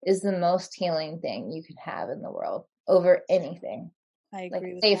is the most healing thing you can have in the world over anything. I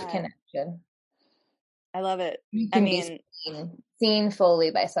agree with safe that. Connection. I love it. I mean, seen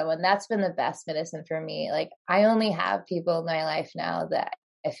fully by someone. That's been the best medicine for me. Like, I only have people in my life now that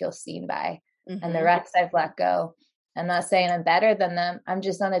I feel seen by, and the rest I've let go. I'm not saying I'm better than them. I'm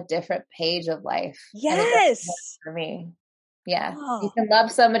just on a different page of life. Yes. For me. Yeah. You can love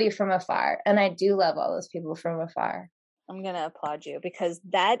somebody from afar. And I do love all those people from afar. I'm going to applaud you, because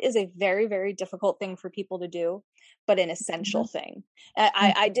that is a very, very difficult thing for people to do, but an essential thing.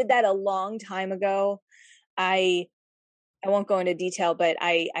 I did that a long time ago. I won't go into detail, but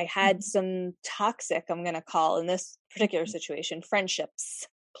I had some toxic, I'm going to call, in this particular situation, friendships,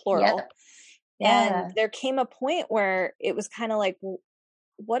 plural. And there came a point where it was kind of like, well,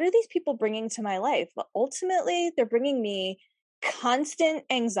 what are these people bringing to my life? But ultimately, they're bringing me constant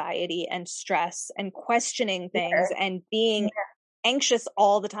anxiety and stress and questioning things and being anxious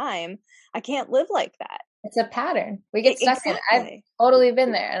all the time. I can't live like that. It's a pattern. We get stuck in it. I've totally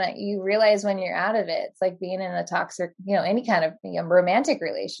been there. And you realize when you're out of it, it's like being in a toxic, you know, any kind of romantic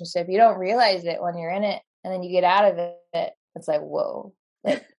relationship. You don't realize it when you're in it. And then you get out of it. It's like, whoa.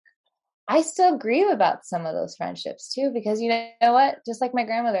 Like, I still grieve about some of those friendships too, because you know what? Just like my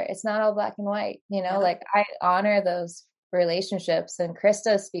grandmother, it's not all black and white, you know, like I honor those relationships. And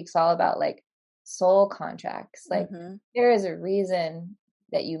Krista speaks all about like soul contracts. Like there is a reason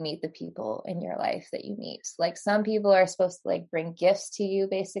that you meet the people in your life that you meet. Like some people are supposed to like bring gifts to you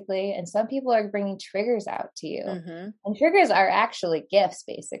basically. And some people are bringing triggers out to you. And triggers are actually gifts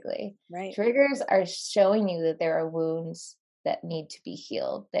basically. Right. Triggers are showing you that there are wounds that need to be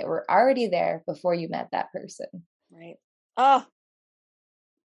healed, that were already there before you met that person. Right. Oh,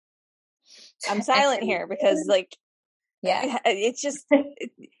 I'm silent here because like, it's just,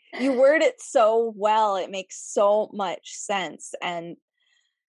 you word it so well. It makes so much sense. And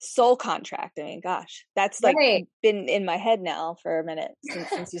soul contract. I mean, gosh, that's like been in my head now for a minute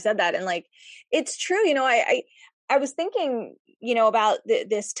since you said that. And like, it's true. You know, I was thinking, about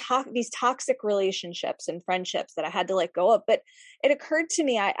these toxic relationships and friendships that I had to let go of. But it occurred to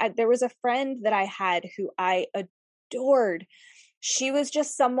me, there was a friend that I had who I adored. She was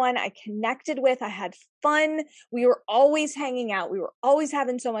just someone I connected with. I had fun. We were always hanging out. We were always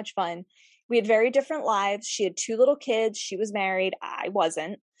having so much fun. We had very different lives. She had 2 little kids. She was married. I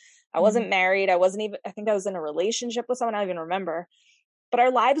wasn't married. I think I was in a relationship with someone. I don't even remember. But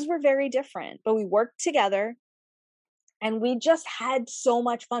our lives were very different. But we worked together and we just had so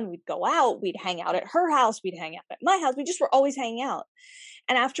much fun. We'd go out. We'd hang out at her house. We'd hang out at my house. We just were always hanging out.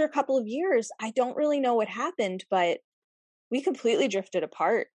 And after a couple of years, I don't really know what happened, but we completely drifted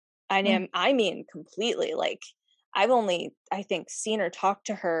apart. I mean, completely. Like, I've only, I think, seen or talked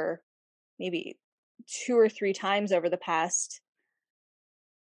to her maybe 2 or 3 times over the past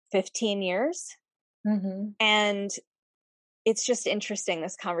 15 years. Mm-hmm. And it's just interesting.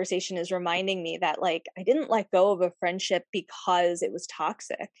 This conversation is reminding me that, like, I didn't let go of a friendship because it was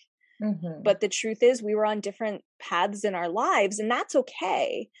toxic. Mm-hmm. But the truth is, we were on different paths in our lives, and that's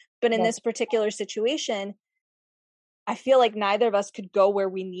okay. But in this particular situation, I feel like neither of us could go where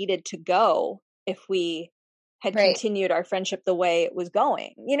we needed to go if we had continued our friendship the way it was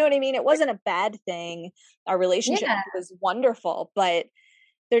going. You know what I mean? It wasn't a bad thing. Our relationship was wonderful, but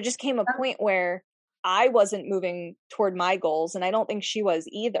there just came a point where I wasn't moving toward my goals, and I don't think she was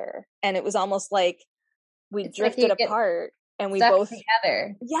either. And it was almost like we drifted apart and we both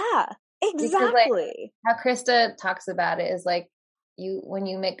together. Yeah, exactly. How Krista talks about it is like, when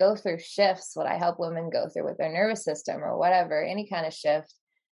you go through shifts, what I help women go through with their nervous system or whatever, any kind of shift,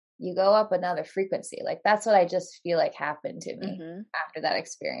 you go up another frequency. Like, that's what I just feel like happened to me after that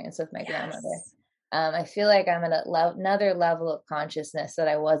experience with my grandmother. I feel like I'm at another level of consciousness that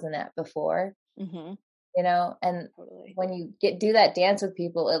I wasn't at before, and when you do that dance with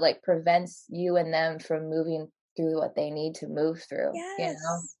people, it like prevents you and them from moving through what they need to move through,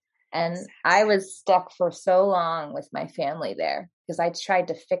 And I was stuck for so long with my family there because I tried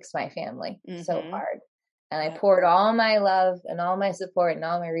to fix my family so hard. And I poured all my love and all my support and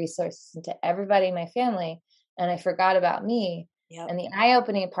all my resources into everybody in my family. And I forgot about me. Yep. And the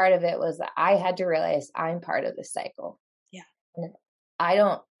eye-opening part of it was that I had to realize I'm part of this cycle. Yeah. And if I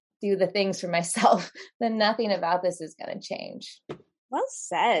don't do the things for myself, then nothing about this is going to change. Well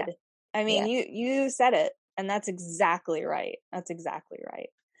said. Yeah. I mean, you said it, and that's exactly right. That's exactly right.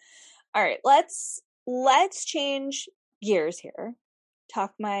 All right, let's change gears here.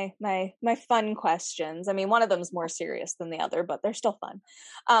 Talk my fun questions. I mean, one of them is more serious than the other, but they're still fun.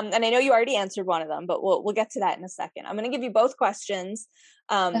 And I know you already answered one of them, but we'll get to that in a second. I'm going to give you both questions.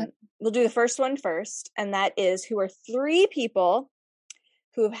 We'll do the first one first, and that is, who are 3 people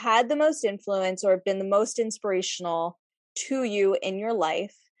who have had the most influence or have been the most inspirational to you in your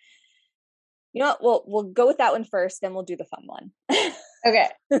life? You know what? We'll go with that one first, then we'll do the fun one. Okay.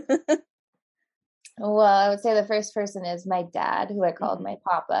 Well, I would say the first person is my dad, who I called my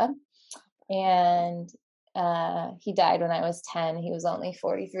papa. And he died when I was 10. He was only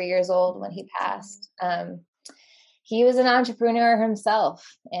 43 years old when he passed. He was an entrepreneur himself,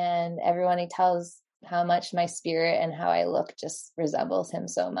 and everyone he tells how much my spirit and how I look just resembles him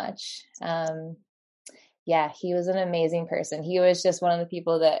so much. He was an amazing person. He was just one of the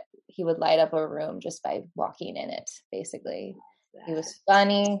people that he would light up a room just by walking in it, basically. He was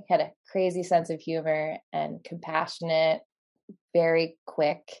funny, had a crazy sense of humor, and compassionate, very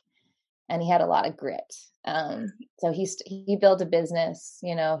quick, and he had a lot of grit. So he built a business,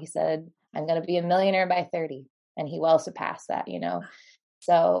 he said, I'm going to be a millionaire by 30, and he well surpassed that,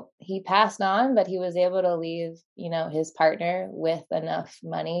 So he passed on, but he was able to leave, his partner with enough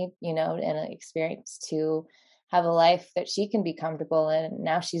money, and experience to have a life that she can be comfortable in.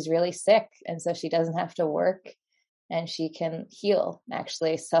 Now she's really sick, and so she doesn't have to work, and she can heal,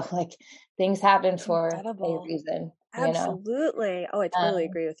 actually. So like, things happen for a reason. Absolutely. Oh, I totally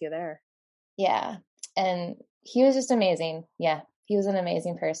agree with you there. Yeah. And he was just amazing. Yeah. He was an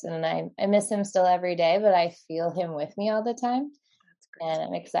amazing person, and I miss him still every day, but I feel him with me all the time. And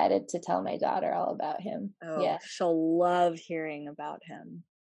I'm excited to tell my daughter all about him. Oh, yeah. She'll love hearing about him.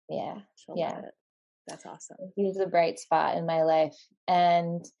 Yeah. She'll love it. That's awesome. He was a bright spot in my life.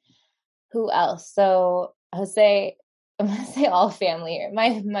 And who else? So I'm going to say all family here.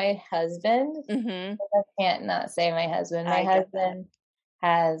 My husband, I can't not say my husband. My husband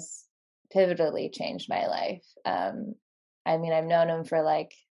has pivotally changed my life. I mean, I've known him for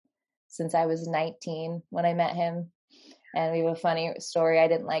since I was 19 when I met him. And we have a funny story. I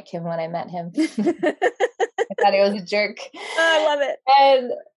didn't like him when I met him. I thought he was a jerk. Oh, I love it.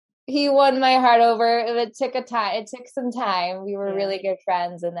 And he won my heart over. It took some time. We were really good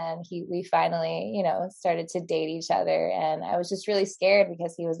friends. And then we finally, started to date each other. And I was just really scared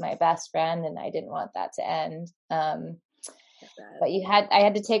because he was my best friend and I didn't want that to end. But I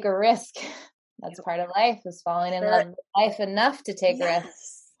had to take a risk. That's part of life, was falling in love with life enough to take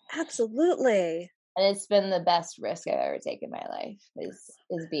risks. Absolutely. And it's been the best risk I've ever taken in my life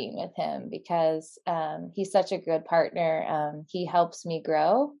is being with him, because he's such a good partner. He helps me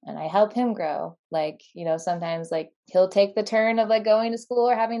grow and I help him grow. Like, sometimes like he'll take the turn of like going to school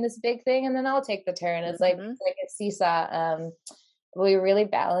or having this big thing, and then I'll take the turn. It's like a seesaw. We really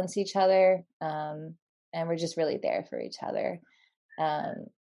balance each other. And we're just really there for each other.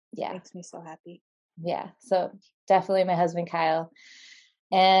 Makes me so happy. Yeah. So definitely my husband, Kyle.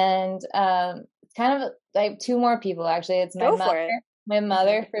 And kind of like two more people, actually. It's my mother. My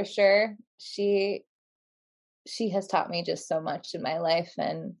mother, for sure. She has taught me just so much in my life.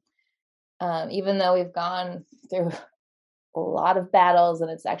 And even though we've gone through a lot of battles and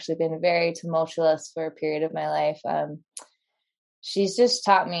it's actually been very tumultuous for a period of my life, she's just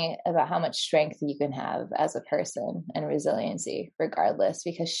taught me about how much strength you can have as a person and resiliency regardless,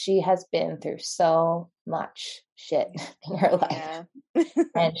 because she has been through so much shit in her life.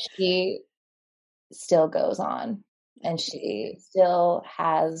 And she still goes on, and she's so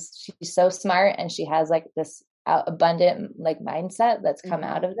smart, and she has like this abundant like mindset that's come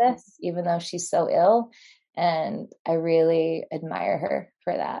out of this, even though she's so ill. And I really admire her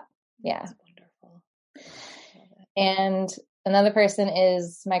for that. Yeah. That's wonderful. And another person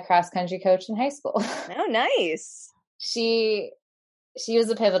is my cross country coach in high school. Oh, nice. She was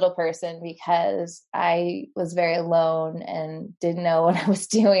a pivotal person because I was very alone and didn't know what I was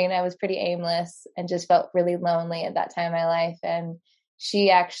doing. I was pretty aimless and just felt really lonely at that time in my life. And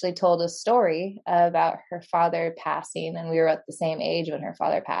she actually told a story about her father passing, and we were at the same age when her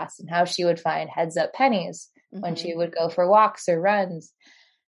father passed, and how she would find heads up pennies when she would go for walks or runs.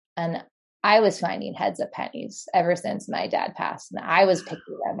 And I was finding heads up pennies ever since my dad passed, and I was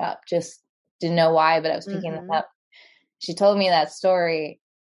picking them up. Just didn't know why, but I was picking them up. She told me that story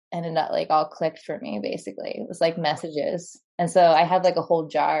and it like all clicked for me. Basically, it was like messages. And so I have like a whole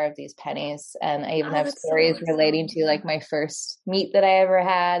jar of these pennies, and I even have stories relating to like my first meet that I ever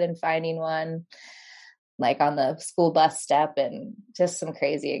had and finding one like on the school bus step, and just some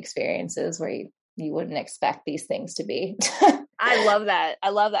crazy experiences where you wouldn't expect these things to be. I love that.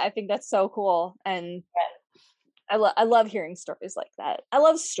 I think that's so cool. And I love hearing stories like that. I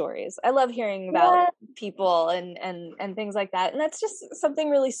love stories. I love hearing about people and things like that. And that's just something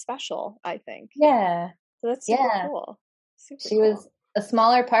really special, I think. Yeah. So that's super cool. She was a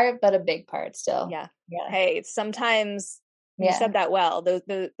smaller part, but a big part still. Yeah. Hey, sometimes you said that well.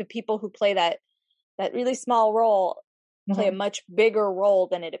 The people who play that really small role play a much bigger role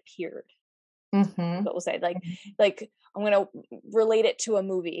than it appeared. What we'll say, like I'm going to relate it to a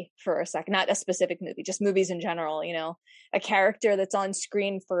movie for a second, not a specific movie, just movies in general. A character that's on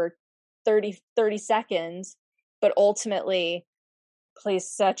screen for 30 seconds, but ultimately plays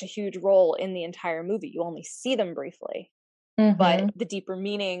such a huge role in the entire movie. You only see them briefly, but the deeper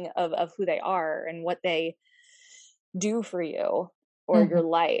meaning of who they are and what they do for you or your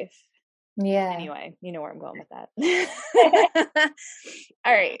life. Yeah. Anyway, you know where I'm going with that.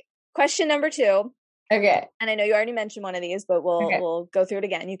 All right. Question number 2. Okay. And I know you already mentioned one of these, but we'll go through it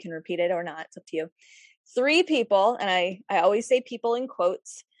again. You can repeat it or not. It's up to you. 3 people, and I always say people in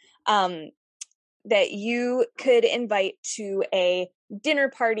quotes, that you could invite to a dinner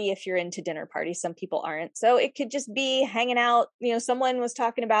party if you're into dinner parties. Some people aren't. So it could just be hanging out. Someone was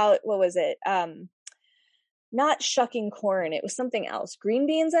talking about, what was it? Not shucking corn. It was something else. Green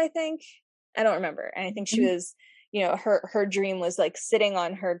beans, I think. I don't remember. And I think she was, her dream was like sitting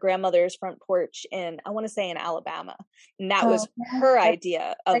on her grandmother's front porch in Alabama. And that was her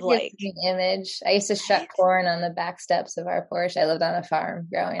idea of like image. I used to shuck corn on the back steps of our porch. I lived on a farm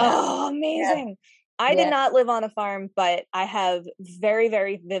growing up. Oh, amazing. Yeah. I did not live on a farm, but I have very,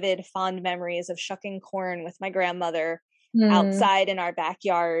 very vivid, fond memories of shucking corn with my grandmother outside in our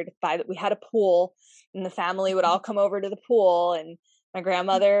backyard. We had a pool, and the family would all come over to the pool, and my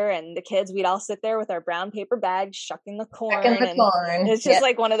grandmother and the kids, we'd all sit there with our brown paper bags, shucking the corn. It's just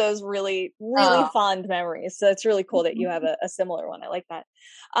like one of those really, really fond memories. So it's really cool that you have a similar one. I like that.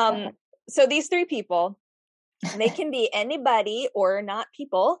 So these 3 people, they can be anybody or not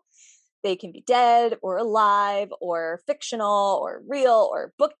people. They can be dead or alive or fictional or real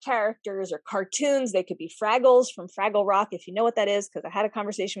or book characters or cartoons. They could be Fraggles from Fraggle Rock, if you know what that is, because I had a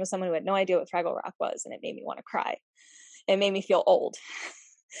conversation with someone who had no idea what Fraggle Rock was, and it made me want to cry. It made me feel old.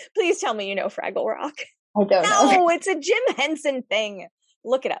 Please tell me you know Fraggle Rock. I don't know. No, it's a Jim Henson thing.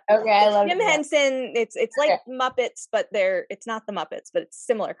 Look it up. Okay, I love Jim Henson. It's like Muppets, but it's not the Muppets, but it's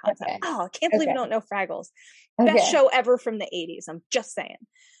similar concept. Okay. Oh, I can't believe you don't know Fraggles. Best show ever from the 80s. I'm just saying.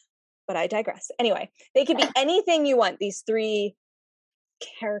 But I digress. Anyway, they could be anything you want. These 3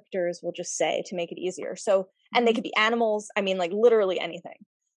 characters, we'll just say, to make it easier. So, and they could be animals. I mean, like literally anything.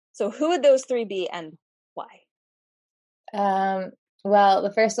 So who would those 3 be and why? Well,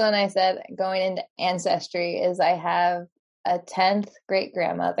 the first one I said going into Ancestry is I have a 10th great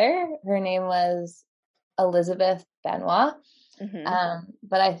grandmother. Her name was Elizabeth Benoit.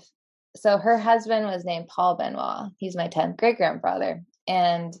 So her husband was named Paul Benoit. He's my 10th great grandfather.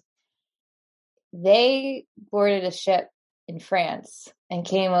 And they boarded a ship in France and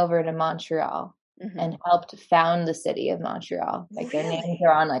came over to Montreal and helped found the city of Montreal. Like their names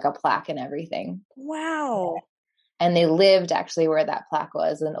are on like a plaque and everything. Wow. Yeah. And they lived actually where that plaque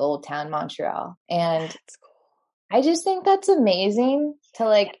was in Old Town Montreal. And that's cool. I just think that's amazing to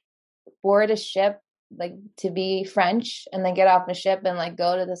like board a ship, like to be French and then get off the ship and like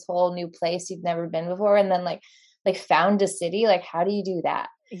go to this whole new place you've never been before. And then like found a city. Like, how do you do that?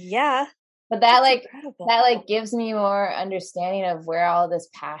 Yeah. But that like gives me more understanding of where all this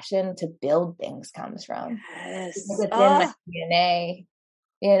passion to build things comes from. Yes. Because it's in my DNA,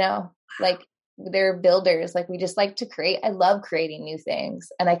 you know, like they're builders. Like we just like to create. I love creating new things,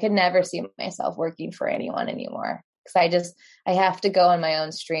 and I could never see myself working for anyone anymore because I have to go on my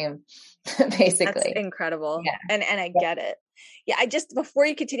own stream, basically. That's incredible. Yeah. And I get it. Yeah. Before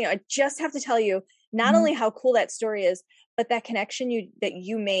you continue, I just have to tell you not only how cool that story is, but that connection that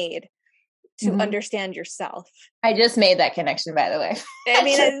you made to understand yourself. I just made that connection, by the way. I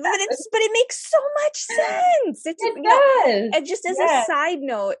mean, but it makes so much sense. It does. And just as a side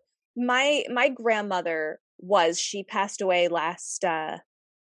note, my grandmother she passed away last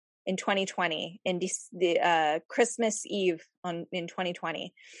in 2020 in the Christmas Eve in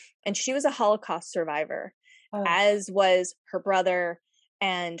 2020, and she was a Holocaust survivor, as was her brother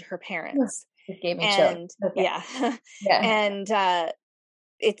and her parents. It gave me chills. Okay. Yeah. And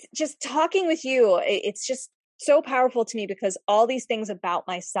it's just talking with you. It's just so powerful to me because all these things about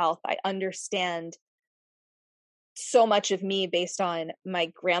myself, I understand so much of me based on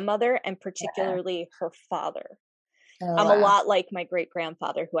my grandmother and particularly her father. I'm a lot like my great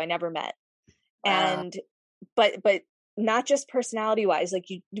grandfather who I never met. And, but not just personality wise, like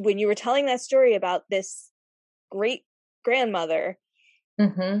when you were telling that story about this great grandmother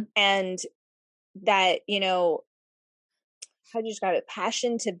and that, you know, how do you describe it?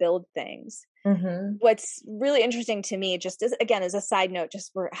 Passion to build things. What's really interesting to me, just as a side note,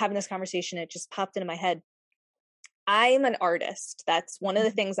 just we're having this conversation, it just popped into my head. I'm an artist. That's one of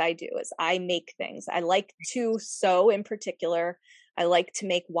the things I do is I make things. I like to sew in particular. I like to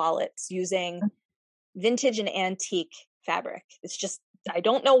make wallets using vintage and antique fabric. It's just, I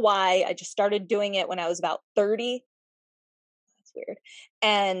don't know why. I just started doing it when I was about 30. That's weird.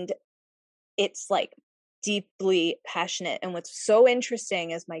 And it's like deeply passionate. And what's so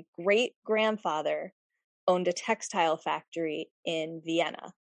interesting is my great grandfather owned a textile factory in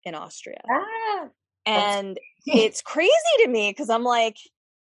Vienna, in Austria. And it's crazy to me because I'm like,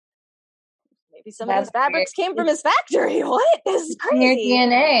 maybe some of these fabrics came from his factory. What? This is crazy. Your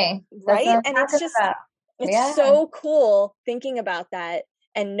DNA. Right? And it's just, it's so cool thinking about that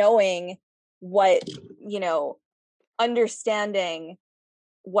and knowing what, you know, understanding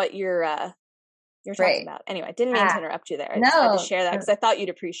what you're talking about. Anyway, I didn't mean to interrupt you there. I just had to share that because I thought you'd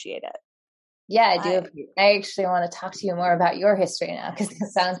appreciate it. Yeah, I do. I actually want to talk to you more about your history now because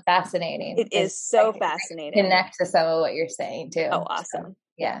it sounds fascinating. It is so fascinating. Connect to some of what you're saying too. Oh, awesome. So,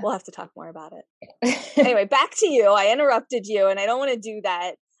 yeah. We'll have to talk more about it. Anyway, back to you. I interrupted you and I don't want to do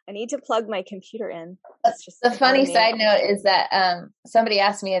that. I need to plug my computer in. That's just the funny side note is that somebody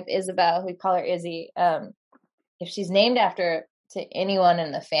asked me if Isabel, we call her Izzy, if she's named after to anyone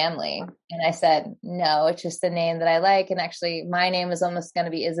in the family. And I said, no, it's just the name that I like. And actually my name was almost going to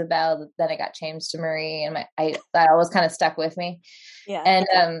be Isabel. Then it got changed to Marie and that always kind of stuck with me. Yeah.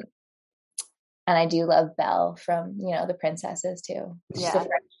 And I do love Belle from, you know, the princesses too.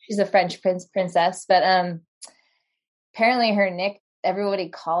 She's a French princess, but apparently everybody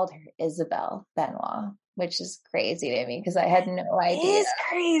called her Isabelle Benoit, which is crazy to me because I had no idea. It is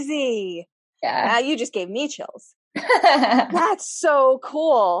crazy. Yeah. Now you just gave me chills. That's so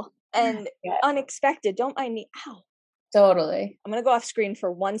cool and unexpected. Don't mind me. Ow. Totally. I'm going to go off screen for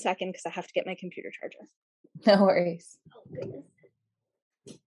 1 second because I have to get my computer charger. No worries. Oh, goodness.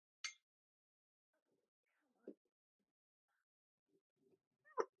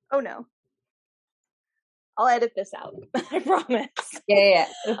 Oh, no. I'll edit this out. I promise. Yeah.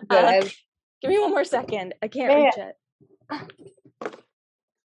 Give me 1 more second. I can't reach it.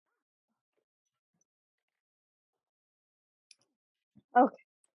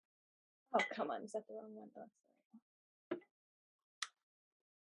 Oh, come on. Is that the wrong one?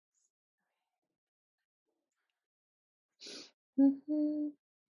 Oh,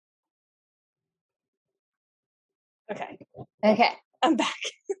 okay. Okay. I'm back.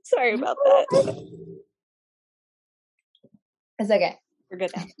 Sorry about that. It's okay. We're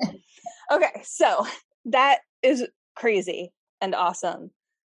good now. Okay, so that is crazy and awesome.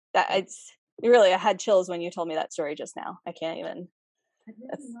 I had chills when you told me that story just now. I can't even.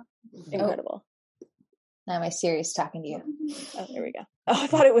 That's incredible. Now my Siri's talking to you. Oh, there we go. Oh, I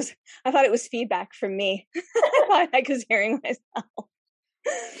thought it was feedback from me. I was hearing myself.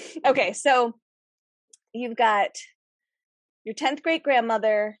 Okay, so you've got your 10th great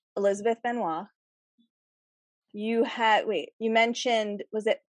grandmother, Elizabeth Benoit. You mentioned, was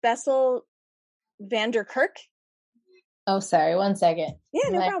it Bessel van der Kerk? Oh, sorry. 1 second. Yeah,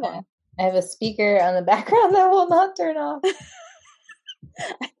 no problem. I have a speaker on the background that will not turn off.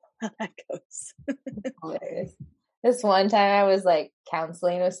 How that goes. Hilarious. This one time I was like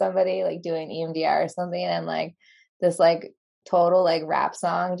counseling with somebody, like doing EMDR or something, and like this like total like rap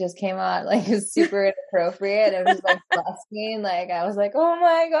song just came out, like it was super inappropriate. It was just like busting. Like I was like, oh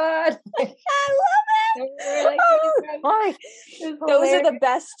my god, like, I love it. Like, oh, those are the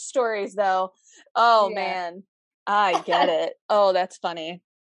best stories, though. Oh yeah. Man, I get it. Oh, that's funny.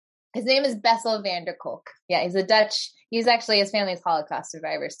 His name is Bessel van der Kolk. Yeah, he's a Dutch. He's actually, his family's Holocaust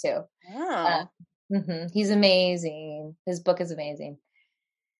survivors too. Oh. He's amazing. His book is amazing.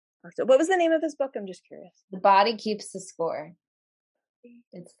 So what was the name of his book? I'm just curious. The Body Keeps the Score.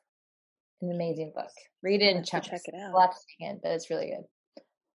 It's an amazing book. Read it in chunks. Check it out. A lot to take in, but it's really good.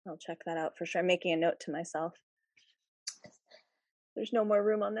 I'll check that out for sure. I'm making a note to myself. There's no more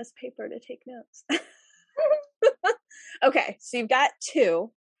room on this paper to take notes. Okay, so you've got 2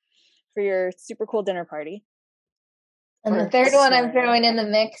 for your super cool dinner party. And the third one I'm throwing in the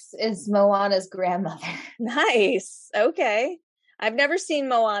mix is Moana's grandmother. Nice. Okay. I've never seen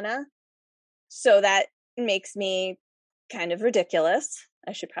Moana, so that makes me kind of ridiculous.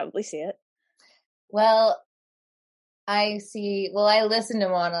 I should probably see it. Well, I listen to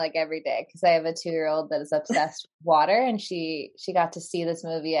Moana like every day because I have a 2-year-old that is obsessed with water, and she got to see this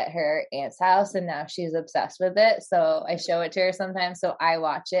movie at her aunt's house, and now she's obsessed with it. So I show it to her sometimes, so I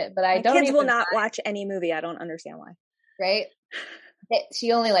watch it. But kids will not watch any movie. I don't understand why. Right?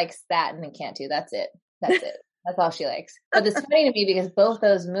 She only likes that and Encanto. That's it. That's all she likes. But it's funny to me because both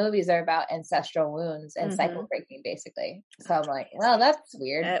those movies are about ancestral wounds and cycle breaking, basically. So I'm like, well, that's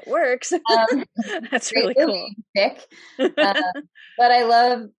weird. It works. That's really cool. But I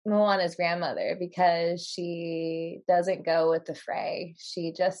love Moana's grandmother because she doesn't go with the fray.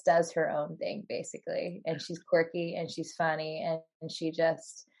 She just does her own thing, basically. And she's quirky and she's funny. And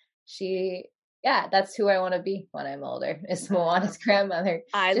that's who I want to be when I'm older. Is Moana's grandmother.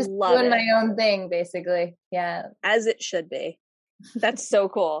 I just love doing my own thing, basically. Yeah, as it should be. That's so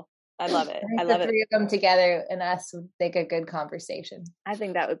cool. I love it. I love it. 3 of them together and us would make a good conversation. I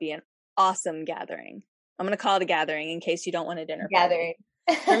think that would be an awesome gathering. I'm going to call it a gathering in case you don't want a dinner gathering.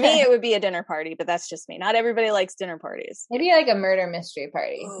 Party. For me, it would be a dinner party, but that's just me. Not everybody likes dinner parties. Maybe like a murder mystery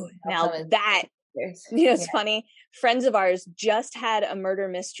party. Ooh, now that. It's funny. Friends of ours just had a murder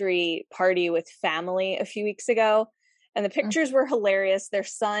mystery party with family a few weeks ago, and the pictures were hilarious. Their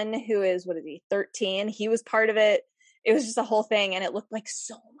son, who is 13, he was part of it. It was just a whole thing, and it looked like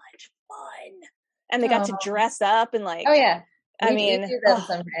so much fun. And they got to dress up and like. Oh yeah, we do that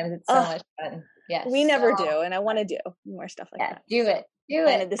sometimes. It's so much fun. Yes, we never do, and I want to do more stuff like that. Do it.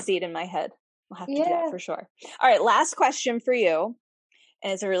 Planted the seed in my head. We'll have to do that for sure. All right, last question for you,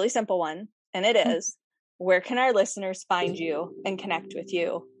 and it's a really simple one. And it is, where can our listeners find you and connect with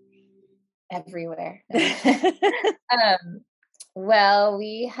you? Everywhere. Well,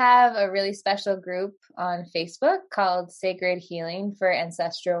 we have a really special group on Facebook called Sacred Healing for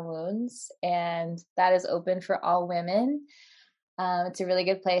Ancestral Wounds, and that is open for all women. It's a really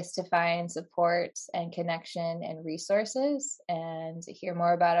good place to find support and connection and resources and to hear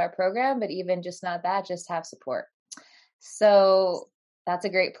more about our program, but even just not that, just have support. So that's a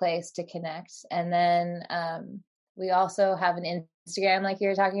great place to connect. And then we also have an Instagram like you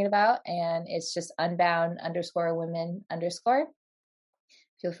were talking about, and it's just unbound_women_.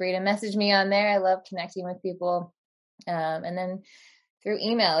 Feel free to message me on there. I love connecting with people. And then through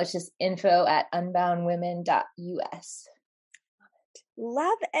email, it's just info@unboundwomen.us.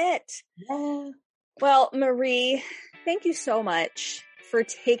 Love it. Yeah. Well, Marie, thank you so much for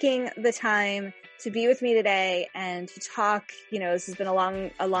taking the time to be with me today and to talk. This has been a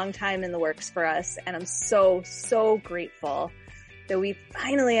long time in the works for us, and I'm so, so grateful that we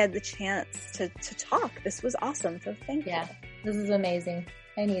finally had the chance to talk. This was awesome. So thank you. Yeah, this is amazing.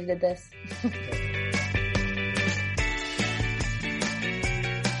 I needed this.